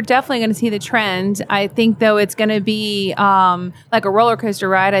 Oh, we're definitely going to see the trend. I think, though, it's going to be like a roller coaster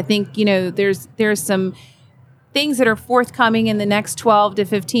ride. I think, you know, there's some things that are forthcoming in the next 12 to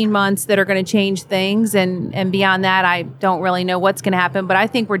 15 months that are going to change things. And beyond that, I don't really know what's going to happen. But I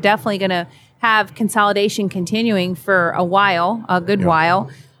think we're definitely going to have consolidation continuing for a while, a good while.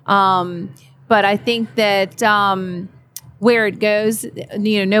 But I think that where it goes,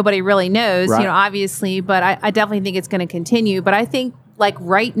 you know, nobody really knows, Right. you know, obviously. But I definitely think it's going to continue. But I think like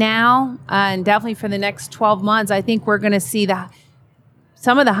right now, and definitely for the next 12 months, I think we're going to see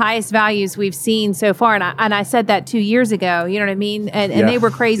some of the highest values we've seen so far. And I said that 2 years ago, you know what I mean? And they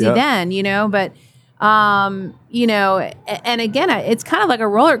were crazy then, you know, but, you know, and again, it's kind of like a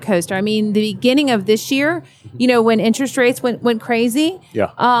roller coaster. I mean, the beginning of this year, you know, when interest rates went crazy,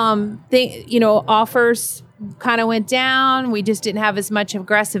 you know, offers kind of went down. We just didn't have as much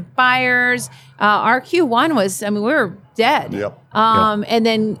aggressive buyers. Our Q1 was, I mean, we were dead. Yep. And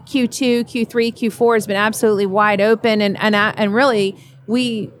then Q2, Q3, Q4 has been absolutely wide open. And really,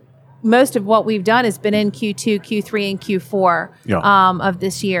 most of what we've done has been in Q2, Q3, and Q4 of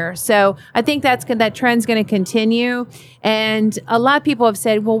this year. So I think that trend's going to continue. And a lot of people have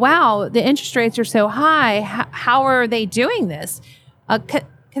said, well, wow, the interest rates are so high. How are they doing this?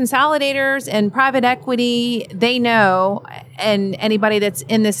 Consolidators and private equity, they know, and anybody that's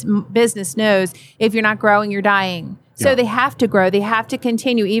in this business knows, if you're not growing, you're dying. So they have to grow. They have to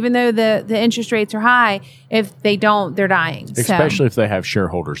continue, even though the interest rates are high. If they don't, they're dying. Especially if they have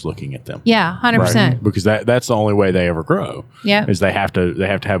shareholders looking at them. Yeah, 100%. Right? Because that's the only way they ever grow. Yeah, is they have to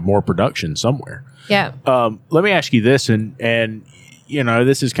have more production somewhere. Yeah. Let me ask you this, and you know,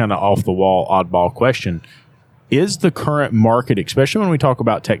 this is kind of off the wall, oddball question. Is the current market, especially when we talk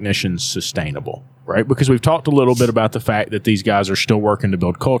about technicians, sustainable? Right? Because we've talked a little bit about the fact that these guys are still working to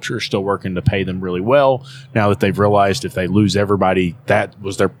build culture, still working to pay them really well. Now that they've realized if they lose everybody, that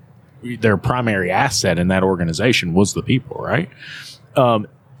was their primary asset in that organization was the people, right?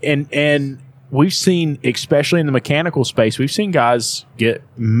 And we've seen, especially in the mechanical space, we've seen guys get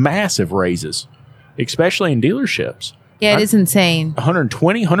massive raises, especially in dealerships. Yeah, it is insane.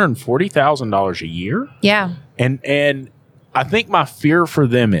 $120,000, $140,000 a year. Yeah. And I think my fear for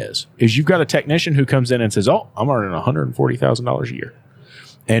them is you've got a technician who comes in and says, oh, I'm earning $140,000 a year.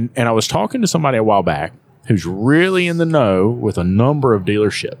 And I was talking to somebody a while back who's really in the know with a number of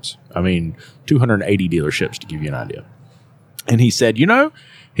dealerships. I mean, 280 dealerships to give you an idea. And he said,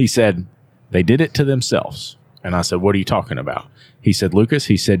 they did it to themselves. And I said, what are you talking about? He said, Lucas,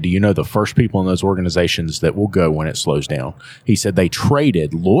 do you know the first people in those organizations that will go when it slows down? He said they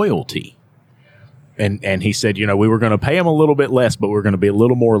traded loyalty. And he said, we were going to pay them a little bit less, but we're going to be a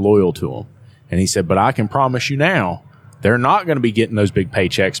little more loyal to them. And he said, but I can promise you now, they're not going to be getting those big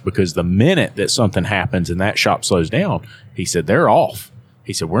paychecks because the minute that something happens and that shop slows down, he said, they're off.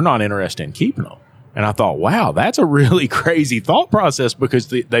 He said, we're not interested in keeping them. And I thought, wow, that's a really crazy thought process because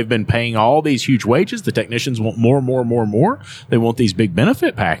they've been paying all these huge wages. The technicians want more. They want these big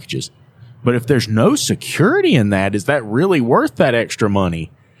benefit packages. But if there's no security in that, is that really worth that extra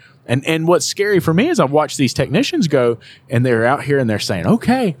money? And what's scary for me is I've watched these technicians go and they're out here and they're saying,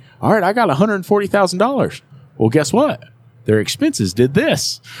 okay, all right, I got $140,000. Well, guess what? Their expenses did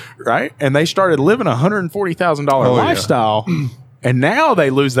this, right? And they started living a $140,000 lifestyle. Yeah. And now they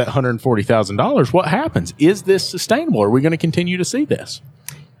lose that $140,000. What happens? Is this sustainable? Are we going to continue to see this?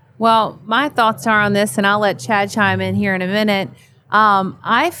 Well, my thoughts are on this, and I'll let Chad chime in here in a minute.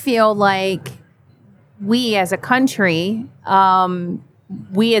 I feel like we as a country,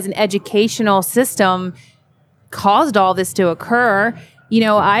 we as an educational system caused all this to occur.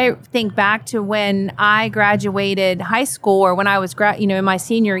 I think back to when I graduated high school, or when I was, in my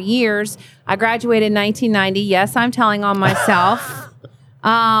senior years. I graduated in 1990. Yes, I'm telling on myself.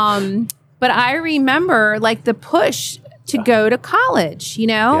 But I remember like the push to go to college,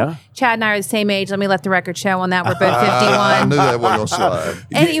 Yeah. Chad and I are the same age. Let me let the record show on that. We're both 51. I knew that wasn't going to slide.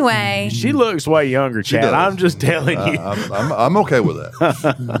 Anyway. She looks way younger, Chad. does. I'm just telling you. I'm okay with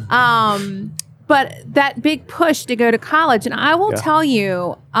that. But that big push to go to college, and I will tell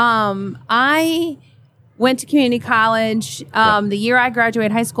you, I went to community college. The year I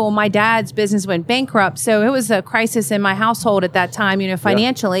graduated high school, my dad's business went bankrupt. So it was a crisis in my household at that time,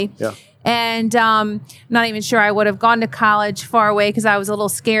 financially. Yeah. And I'm not even sure I would have gone to college far away because I was a little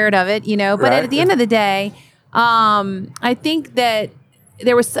scared of it, But Right. at the end of the day, I think that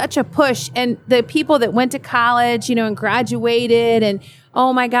there was such a push, and the people that went to college, and graduated, and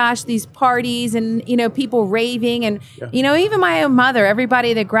oh my gosh, these parties, and people raving, and even my own mother,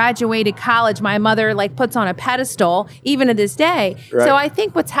 everybody that graduated college, my mother like puts on a pedestal even to this day. Right. So I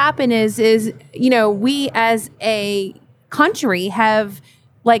think what's happened is we as a country have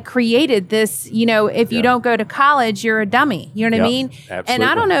like created this, if you don't go to college, you're a dummy. You know what I mean? Absolutely. And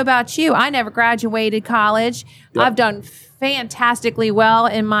I don't know about you. I never graduated college. I've done fantastically well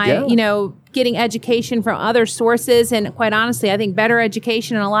in my, getting education from other sources. And quite honestly, I think better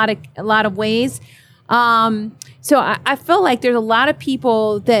education in a lot of ways. So I feel like there's a lot of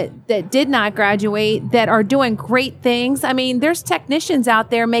people that did not graduate that are doing great things. I mean, there's technicians out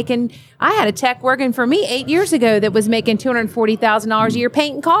there I had a tech working for me 8 years ago that was making $240,000 a year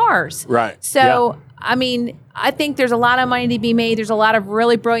painting cars. Right. So, I mean, I think there's a lot of money to be made. There's a lot of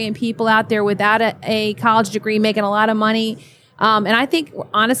really brilliant people out there without a college degree making a lot of money. And I think,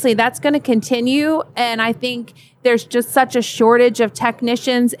 honestly, that's going to continue. And I think there's just such a shortage of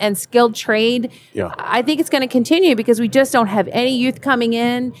technicians and skilled trade. Yeah. I think it's going to continue because we just don't have any youth coming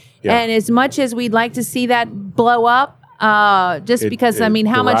in. Yeah. And as much as we'd like to see that blow up, how much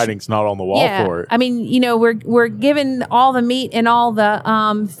the writing's not on the wall for it. I mean, we're given all the meat and all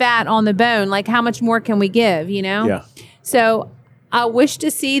the fat on the bone. Like, how much more can we give? Yeah. So I wish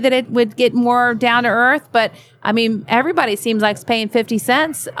to see that it would get more down to earth, but I mean, everybody seems like it's paying 50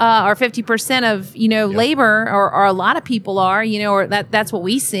 cents or 50% of labor, or a lot of people are, or that's what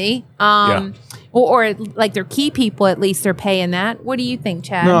we see. Or like their key people, at least they're paying that. What do you think,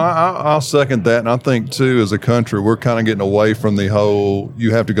 Chad? No, I'll second that. And I think, too, as a country, we're kind of getting away from the whole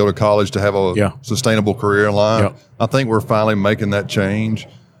you have to go to college to have a sustainable career in life. Yeah. I think we're finally making that change.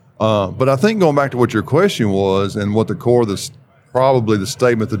 But I think going back to what your question was and what the core of this, probably the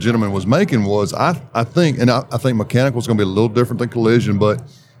statement the gentleman was making was, I think mechanical is going to be a little different than collision, but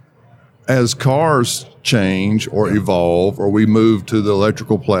as cars change or evolve, or we move to the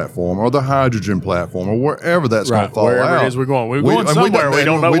electrical platform or the hydrogen platform or wherever that's going to fall wherever out. it is we're going. We're going somewhere. We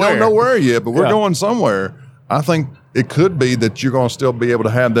don't know where. We don't know where yet, but we're going somewhere. I think it could be that you're going to still be able to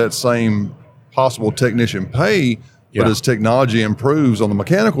have that same possible technician pay, but as technology improves on the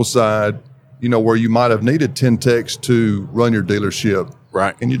mechanical side, where you might have needed 10 techs to run your dealership.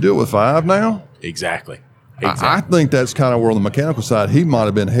 Right. Can you do it with 5 now? Exactly. I think that's kind of where on the mechanical side he might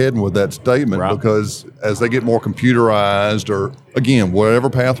have been heading with that statement, because as they get more computerized, or again,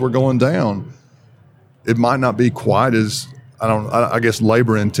 whatever path we're going down, it might not be quite as, I guess,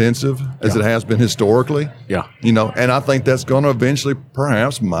 labor intensive as it has been historically. Yeah. And I think that's going to eventually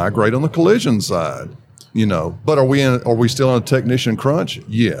perhaps migrate on the collision side. But are we still in a technician crunch?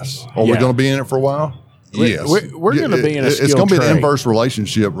 Yes. Are we going to be in it for a while? Yes. We're going to be in a skilled trade. It's going to be an inverse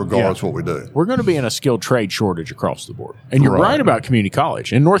relationship regardless what we do. We're going to be in a skilled trade shortage across the board. And you're right about community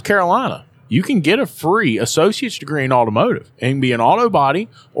college. In North Carolina, you can get a free associate's degree in automotive. It can be in auto body,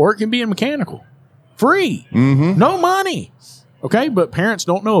 or it can be in mechanical. Free. Mm-hmm. No money. Okay? But parents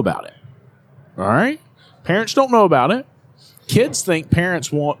don't know about it. All right? Parents don't know about it. Kids think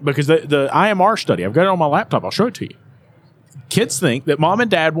parents want, because the IMR study, I've got it on my laptop. I'll show it to you. Kids think that mom and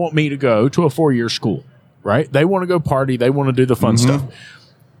dad want me to go to a 4-year school. Right? They want to go party. They want to do the fun stuff.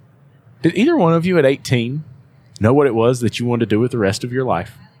 Did either one of you at 18 know what it was that you wanted to do with the rest of your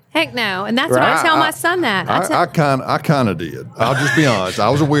life? Heck no. And that's what I tell my son that. I kind of did. I'll just be honest.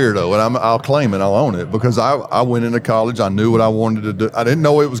 I was a weirdo, and I'll claim it. I'll own it, because I went into college. I knew what I wanted to do. I didn't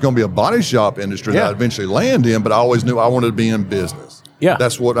know it was going to be a body shop industry that I'd eventually land in, but I always knew I wanted to be in business. Yeah.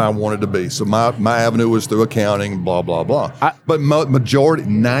 That's what I wanted to be. So my avenue was through accounting, blah, blah, blah. But majority,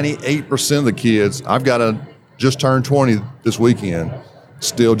 98% of the kids, I've got just turned 20 this weekend,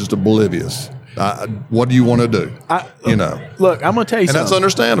 still just oblivious. What do you want to do? Look, I'm going to tell you something. And that's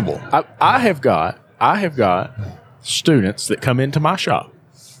understandable. I have got students that come into my shop.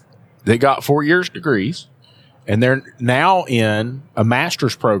 They got 4 years degrees, And they're now in a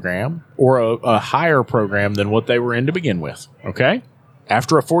master's program or a higher program than what they were in to begin with. Okay.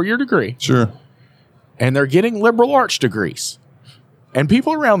 After a 4-year degree. Sure. And they're getting liberal arts degrees. And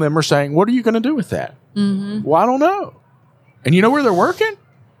people around them are saying, what are you going to do with that? Mm-hmm. Well, I don't know. And you know where they're working?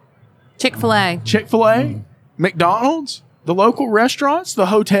 Chick-fil-A. Chick-fil-A, McDonald's, the local restaurants, the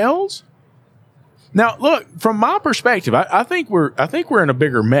hotels. Now, look, from my perspective, I think we're in a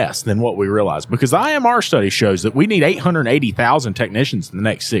bigger mess than what we realize, because the IMR study shows that we need 880,000 technicians in the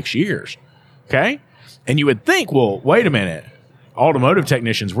next 6 years. Okay? And you would think, well, wait a minute. Automotive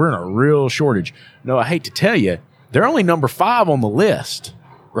technicians, we're in a real shortage. No, I hate to tell you, they're only number 5 on the list,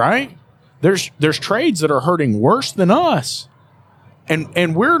 right? There's trades that are hurting worse than us.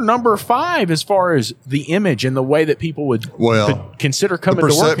 And we're number 5 as far as the image and the way that people would consider coming to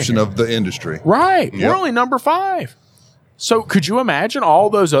work. The perception of the industry. Right. Yep. We're only number 5. So could you imagine all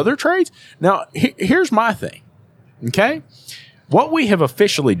those other trades? Now, here's my thing. Okay? What we have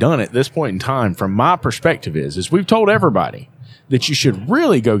officially done at this point in time, from my perspective, is we've told everybody that you should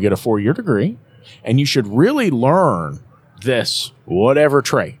really go get a 4-year degree and you should really learn this whatever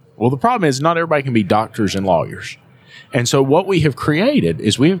trade. Well, the problem is not everybody can be doctors and lawyers. And so what we have created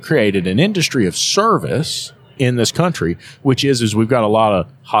is we have created an industry of service in this country, which is we've got a lot of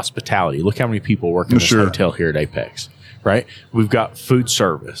hospitality. Look how many people work in this hotel here at Apex, right? We've got food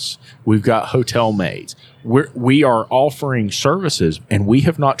service. We've got hotel maids. We are offering services, and we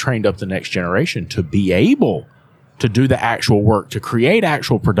have not trained up the next generation to be able to do the actual work, to create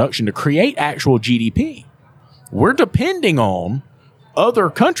actual production, to create actual GDP. We're depending on other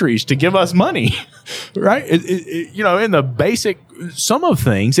countries to give us money, right? In the basic sum of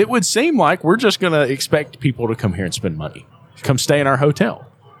things, it would seem like we're just going to expect people to come here and spend money, come stay in our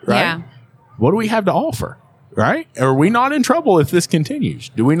hotel, right? Yeah. What do we have to offer, right? Are we not in trouble if this continues?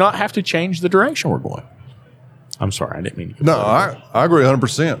 Do we not have to change the direction we're going? I'm sorry, I didn't mean to. No, I agree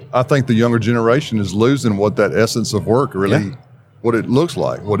 100%. I think the younger generation is losing what that essence of work really, what it looks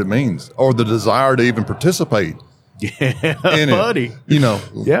like, what it means, or the desire to even participate. Yeah, buddy.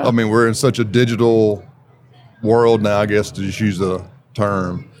 I mean, we're in such a digital world now, I guess, to just use the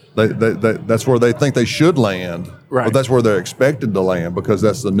term. That's where they think they should land. Right. But that's where they're expected to land because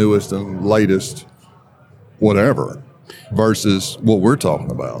that's the newest and latest whatever versus what we're talking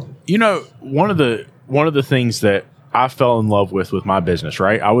about. One of the things that I fell in love with my business,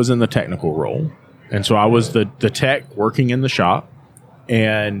 right? I was in the technical role. And so I was the tech working in the shop.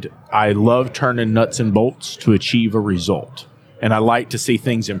 And I love turning nuts and bolts to achieve a result. And I like to see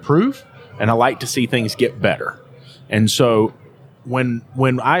things improve, and I like to see things get better. And so when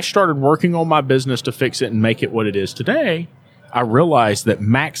I started working on my business to fix it and make it what it is today, I realized that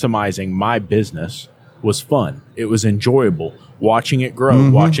maximizing my business was fun. It was enjoyable. Watching it grow,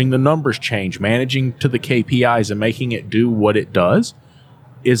 watching the numbers change, managing to the KPIs and making it do what it does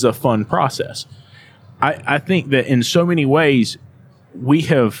is a fun process. I think that in so many ways, we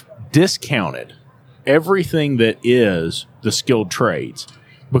have discounted everything that is the skilled trades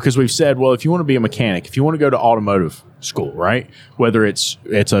because we've said, well, if you want to be a mechanic, if you want to go to automotive school, right? Whether it's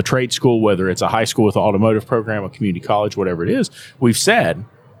a trade school, whether it's a high school with an automotive program, a community college, whatever it is, we've said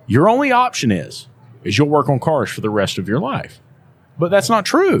your only option is you'll work on cars for the rest of your life. But that's not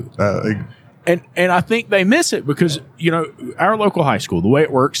true. And I think they miss it because, our local high school, the way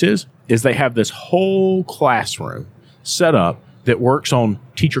it works is they have this whole classroom set up that works on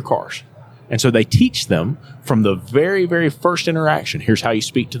teacher cars. And so they teach them from the very, very first interaction. Here's how you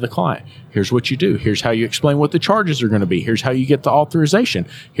speak to the client. Here's what you do. Here's how you explain what the charges are going to be. Here's how you get the authorization.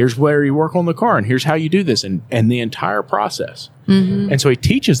 Here's where you work on the car. And here's how you do this. And the entire process. Mm-hmm. And so he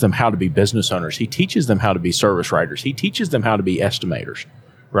teaches them how to be business owners. He teaches them how to be service writers. He teaches them how to be estimators,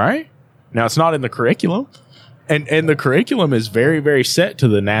 right? Now, it's not in the curriculum. And the curriculum is very, very set to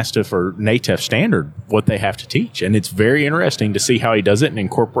the NASTF or NATEF standard, what they have to teach. And it's very interesting to see how he does it and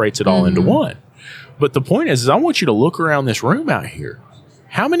incorporates it all into one. But the point is I want you to look around this room out here.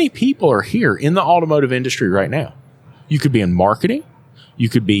 How many people are here in the automotive industry right now? You could be in marketing. You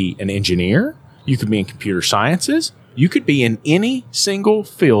could be an engineer. You could be in computer sciences. You could be in any single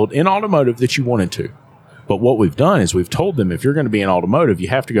field in automotive that you wanted to. But what we've done is we've told them if you're going to be in automotive, you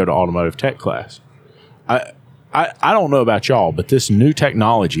have to go to automotive tech class. I don't know about y'all, but this new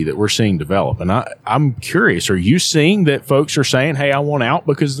technology that we're seeing develop, and I'm curious, are you seeing that folks are saying, hey, I want out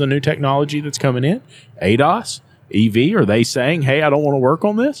because of the new technology that's coming in? ADAS, EV, are they saying, hey, I don't want to work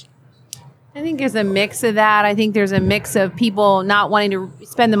on this? I think there's a mix of that. I think there's a mix of people not wanting to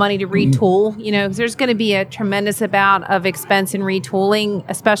spend the money to retool, because there's going to be a tremendous amount of expense in retooling,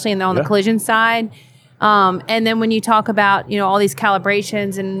 especially on the collision side. And then when you talk about, all these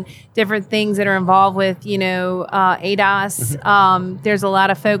calibrations and different things that are involved with, ADAS, there's a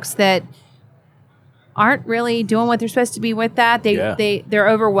lot of folks that aren't really doing what they're supposed to be with that. They're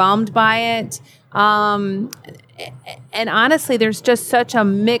overwhelmed by it. And honestly, there's just such a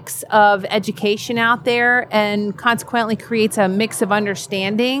mix of education out there, and consequently creates a mix of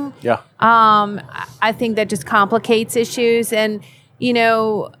understanding. Yeah. I think that just complicates issues. And,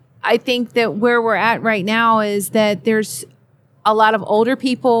 I think that where we're at right now is that there's a lot of older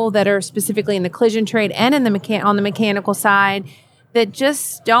people that are specifically in the collision trade and in the on the mechanical side that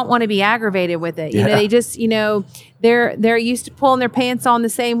just don't want to be aggravated with it. They just, they're used to pulling their pants on the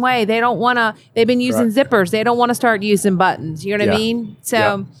same way. They don't want to, they've been using zippers. They don't want to start using buttons. You know what I mean?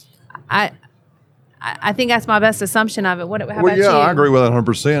 So I think that's my best assumption of it. How about you? I agree with that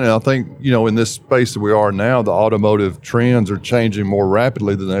 100%. And I think, in this space that we are now, the automotive trends are changing more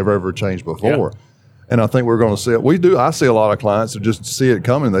rapidly than they've ever changed before. Yeah. And I think we're going to see it. I see a lot of clients that just see it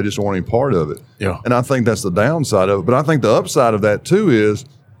coming. They just don't want any part of it. Yeah. And I think that's the downside of it. But I think the upside of that too is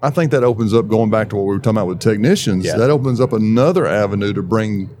I think that opens up, going back to what we were talking about with technicians, that opens up another avenue to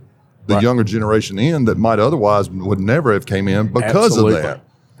bring the younger generation in that might otherwise would never have came in because of that.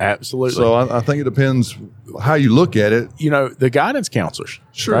 Absolutely. So I think it depends how you look at it. The guidance counselors.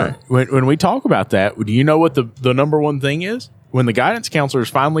 Sure. Right? When we talk about that, do you know what the number one thing is? When the guidance counselors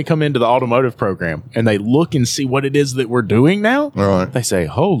finally come into the automotive program and they look and see what it is that we're doing now, they say,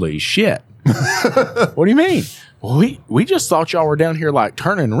 holy shit. What do you mean? Well, we just thought y'all were down here like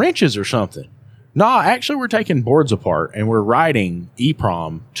turning wrenches or something. No, actually, we're taking boards apart and we're writing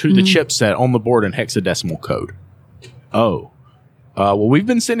EEPROM to the chipset on the board in hexadecimal code. Oh. Well, we've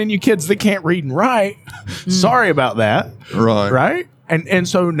been sending you kids that can't read and write. Sorry about that. Right? And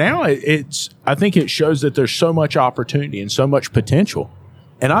so now I think it shows that there's so much opportunity and so much potential.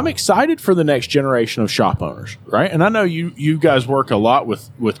 And I'm excited for the next generation of shop owners, right? And I know you guys work a lot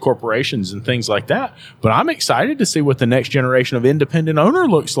with corporations and things like that, but I'm excited to see what the next generation of independent owner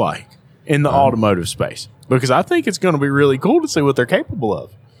looks like in the automotive space, because I think it's going to be really cool to see what they're capable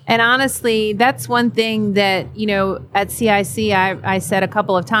of. And honestly, that's one thing that, at CIC, I said a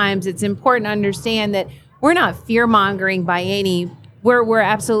couple of times, it's important to understand that we're not fear-mongering by we're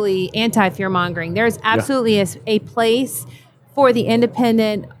absolutely anti-fear-mongering. There's absolutely a place for the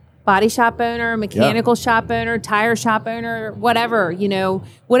independent body shop owner, mechanical shop owner, tire shop owner, whatever,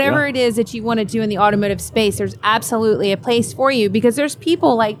 whatever it is that you want to do in the automotive space, there's absolutely a place for you, because there's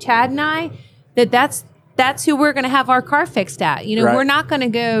people like Chad and I that's who we're going to have our car fixed at. We're not going to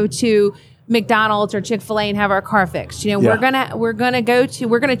go to McDonald's or Chick-fil-A and have our car fixed. We're going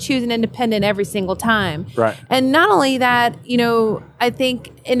to choose an independent every single time. Right. And not only that, I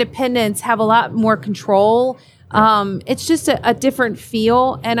think independents have a lot more control. It's just a different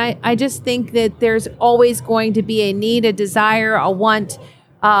feel. And I just think that there's always going to be a need, a desire, a want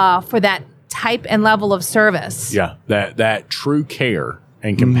for that type and level of service. Yeah. That true care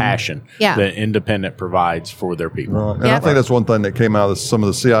and compassion that independent provides for their people. Right. And I think that's one thing that came out of some of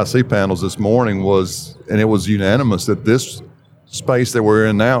the CIC panels this morning and it was unanimous, that this space that we're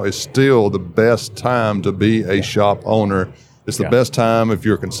in now is still the best time to be a shop owner. It's the best time if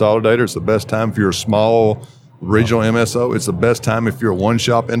you're a consolidator. It's the best time if you're a small regional MSO. It's the best time if you're a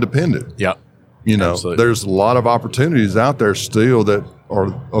one-shop independent. Yep. Absolutely. There's a lot of opportunities out there still that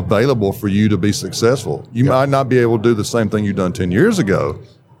are available for you to be successful. You might not be able to do the same thing you've done 10 years ago.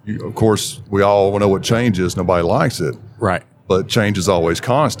 Of course, we all know what change is. Nobody likes it. Right. But change is always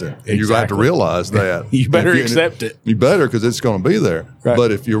constant. Exactly. You're going to have to realize that. You better accept it. You better, because it's going to be there. Right.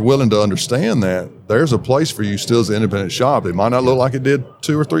 But if you're willing to understand that, there's a place for you still as an independent shop. It might not look like it did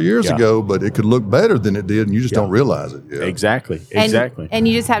 2 or 3 years ago, but it could look better than it did, and you just don't realize it yet. Exactly. And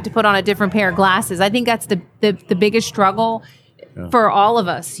you just have to put on a different pair of glasses. I think that's the biggest struggle for all of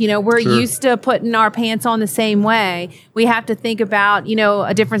us. We're used to putting our pants on the same way. We have to think about,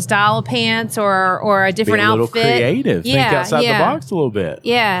 a different style of pants or a different outfit. Be a little creative. Think outside the box a little bit.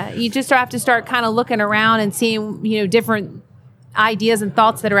 Yeah. You just have to start kind of looking around and seeing, different ideas and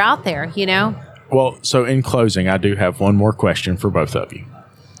thoughts that are out there, Well, so in closing, I do have one more question for both of you.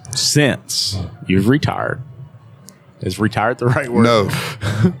 Since you've retired, is retired the right word? No.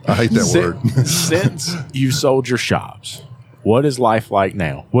 I hate that word. Since you sold your shops, what is life like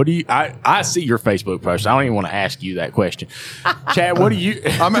now? What do you? I see your Facebook post. I don't even want to ask you that question, Chad. What do you?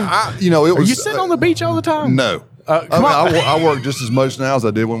 I mean, it was. Are you sitting on the beach all the time? No. I work just as much now as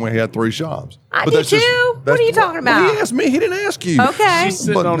I did when we had 3 shops. I do too. What are you talking about? Well, he asked me. He didn't ask you. Okay. She's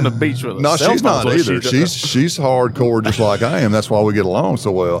sitting on the beach with us. No, she's not either. She's hardcore just like I am. That's why we get along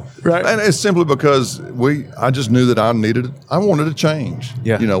so well. Right. And it's simply because I just knew that I wanted to change.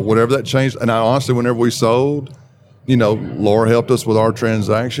 Yeah. Whatever that changed. And I honestly, whenever we sold, Laura helped us with our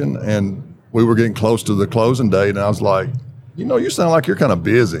transaction, and we were getting close to the closing date, and I was like, you sound like you're kind of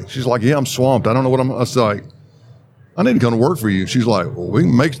busy. She's like, yeah, I'm swamped. I don't know what I was like, I need to come to work for you. She's like, well, we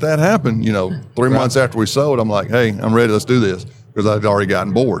can make that happen. 3 months after we sold, I'm like, hey, I'm ready. Let's do this, because I'd already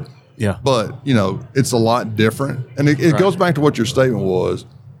gotten bored. Yeah. But, it's a lot different. And it goes back to what your statement was,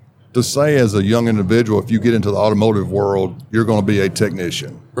 to say as a young individual, if you get into the automotive world, you're going to be a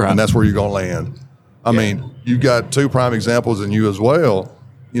technician. Right. And that's where you're going to land. I mean, you've got 2 prime examples in you as well.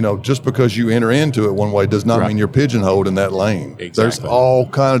 Just because you enter into it one way does not mean you're pigeonholed in that lane. Exactly. There's all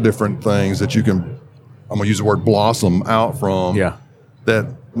kind of different things that you can, I'm going to use the word blossom out from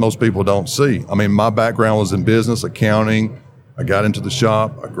that most people don't see. I mean, my background was in business, accounting. I got into the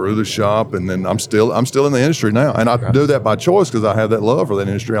shop, I grew the shop, and then I'm still in the industry now. And I do that by choice because I have that love for that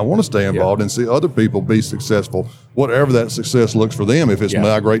industry. I want to stay involved and see other people be successful, whatever that success looks for them. If it's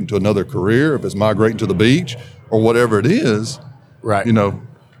migrating to another career, if it's migrating to the beach, or whatever it is,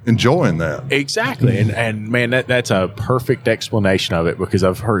 enjoying that. Exactly. And man, that's a perfect explanation of it, because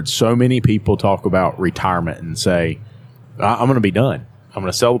I've heard so many people talk about retirement and say, I'm going to be done. I'm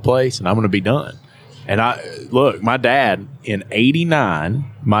going to sell the place and I'm going to be done. And my dad in 89,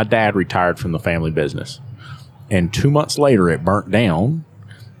 my dad retired from the family business, and 2 months later it burnt down,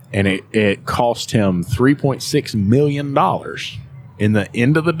 and it cost him $3.6 million in the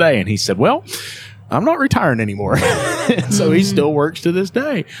end of the day. And he said, well, I'm not retiring anymore. So he still works to this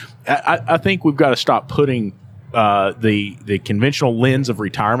day. I think we've got to stop putting the conventional lens of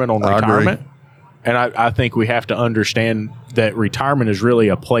retirement on retirement. Agree. And I think we have to understand that retirement is really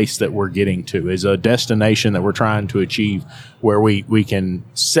a place that we're getting to, is a destination that we're trying to achieve, where we can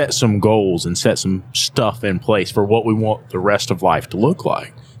set some goals and set some stuff in place for what we want the rest of life to look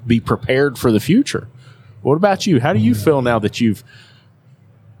like. Be prepared for the future. What about you? How do you feel now that you've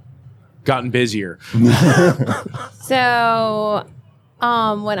gotten busier? So,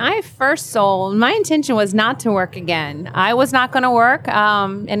 when I first sold, my intention was not to work again. I was not going to work,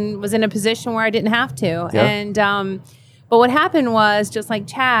 and was in a position where I didn't have to. Yeah. And, but what happened was, just like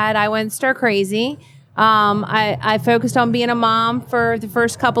Chad, I went stir crazy. I focused on being a mom for the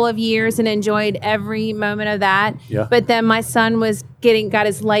first couple of years and enjoyed every moment of that. Yeah. But then my son got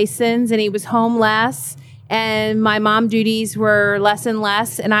his license, and he was home less. And my mom duties were less and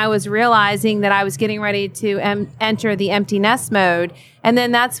less. And I was realizing that I was getting ready to enter the empty nest mode. And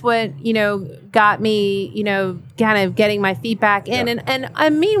then that's what, got me, kind of getting my feet back in. Yeah.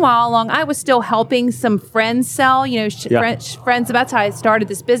 And meanwhile, along, I was still helping some friends sell, friends. That's how I started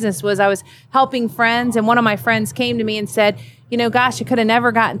this business, was I was helping friends. And one of my friends came to me and said, gosh, I could have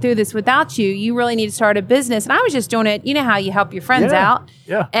never gotten through this without you. You really need to start a business. And I was just doing it. You know how you help your friends out.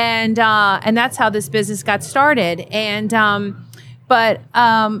 Yeah. And that's how this business got started. And,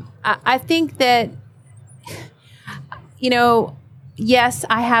 I think that, yes,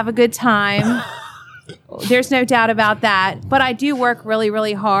 I have a good time. There's no doubt about that. But I do work really,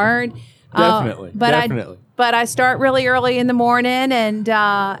 really hard. Definitely. But I start really early in the morning, and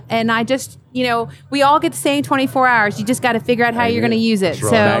I just, we all get the same 24 hours. You just got to figure out how you're going to use it.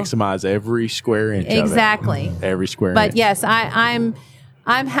 So maximize every square inch exactly. of it. Every square inch. But yes, I'm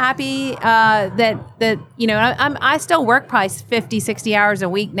happy that I still work probably 50, 60 hours a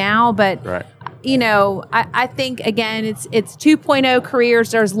week now, but right. I think, again, it's 2.0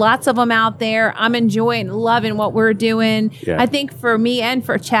 careers. There's lots of them out there. I'm loving what we're doing. Yeah. I think for me and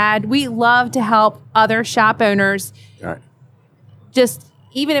for Chad, we love to help other shop owners. Right. Just,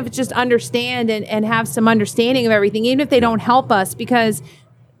 even if it's just understand and have some understanding of everything, even if they don't help us, because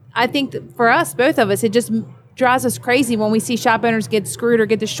I think that for us, both of us, it just drives us crazy when we see shop owners get screwed or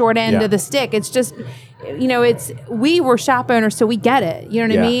get the short end of the stick. It's just, we were shop owners, so we get it. You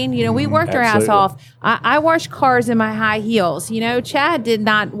know what I mean? We worked our ass off. I wash cars in my high heels. Chad did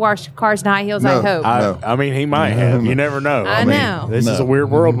not wash cars in high heels, I hope. I mean, he might have. You never know. I know. This is a weird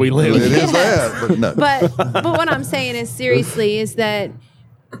world we live in. It is that, but no. But what I'm saying is, seriously, is that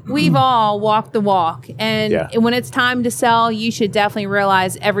we've all walked the walk. And when it's time to sell, you should definitely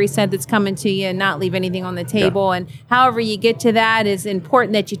realize every cent that's coming to you and not leave anything on the table. Yeah. And however you get to that is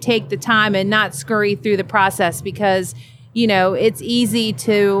important, that you take the time and not scurry through the process, because, it's easy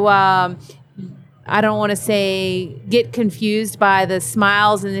to I don't want to say get confused by the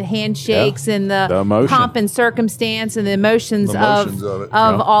smiles and the handshakes and the emotion. pomp and circumstance and the emotions of it.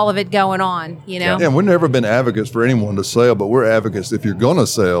 all of it going on, you know? Yeah, and we've never been advocates for anyone to sell, but we're advocates if you're going to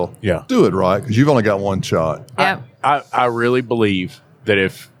sell, do it right because you've only got one shot. Yep. I really believe that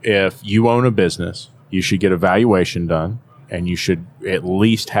if you own a business, you should get a valuation done and you should at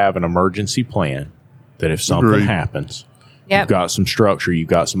least have an emergency plan that if something happens, you've got some structure, you've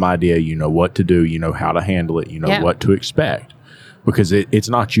got some idea, you know what to do, you know how to handle it, you know what to expect. Because it's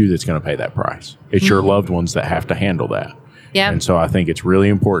not you that's going to pay that price. It's your loved ones that have to handle that. Yep. And so I think it's really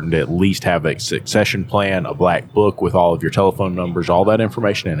important to at least have a succession plan, a black book with all of your telephone numbers, all that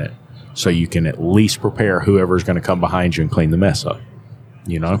information in it, so you can at least prepare whoever's going to come behind you and clean the mess up.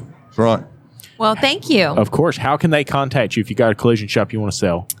 You know? That's right. Well, thank you. Of course. How can they contact you if you got a collision shop you want to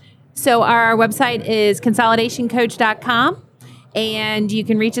sell? So our website is consolidationcoach.com, and you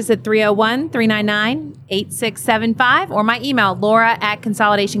can reach us at 301-399-8675, or my email,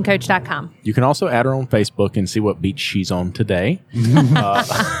 laura@consolidationcoach.com. You can also add her on Facebook and see what beach she's on today.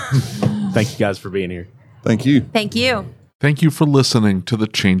 Thank you guys for being here. Thank you. Thank you. Thank you for listening to the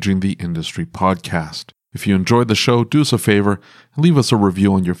Changing the Industry podcast. If you enjoyed the show, do us a favor and leave us a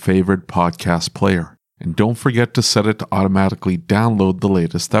review on your favorite podcast player. And don't forget to set it to automatically download the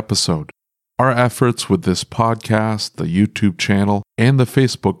latest episode. Our efforts with this podcast, the YouTube channel, and the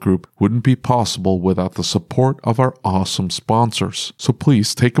Facebook group wouldn't be possible without the support of our awesome sponsors. So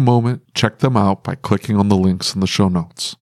please take a moment, check them out by clicking on the links in the show notes.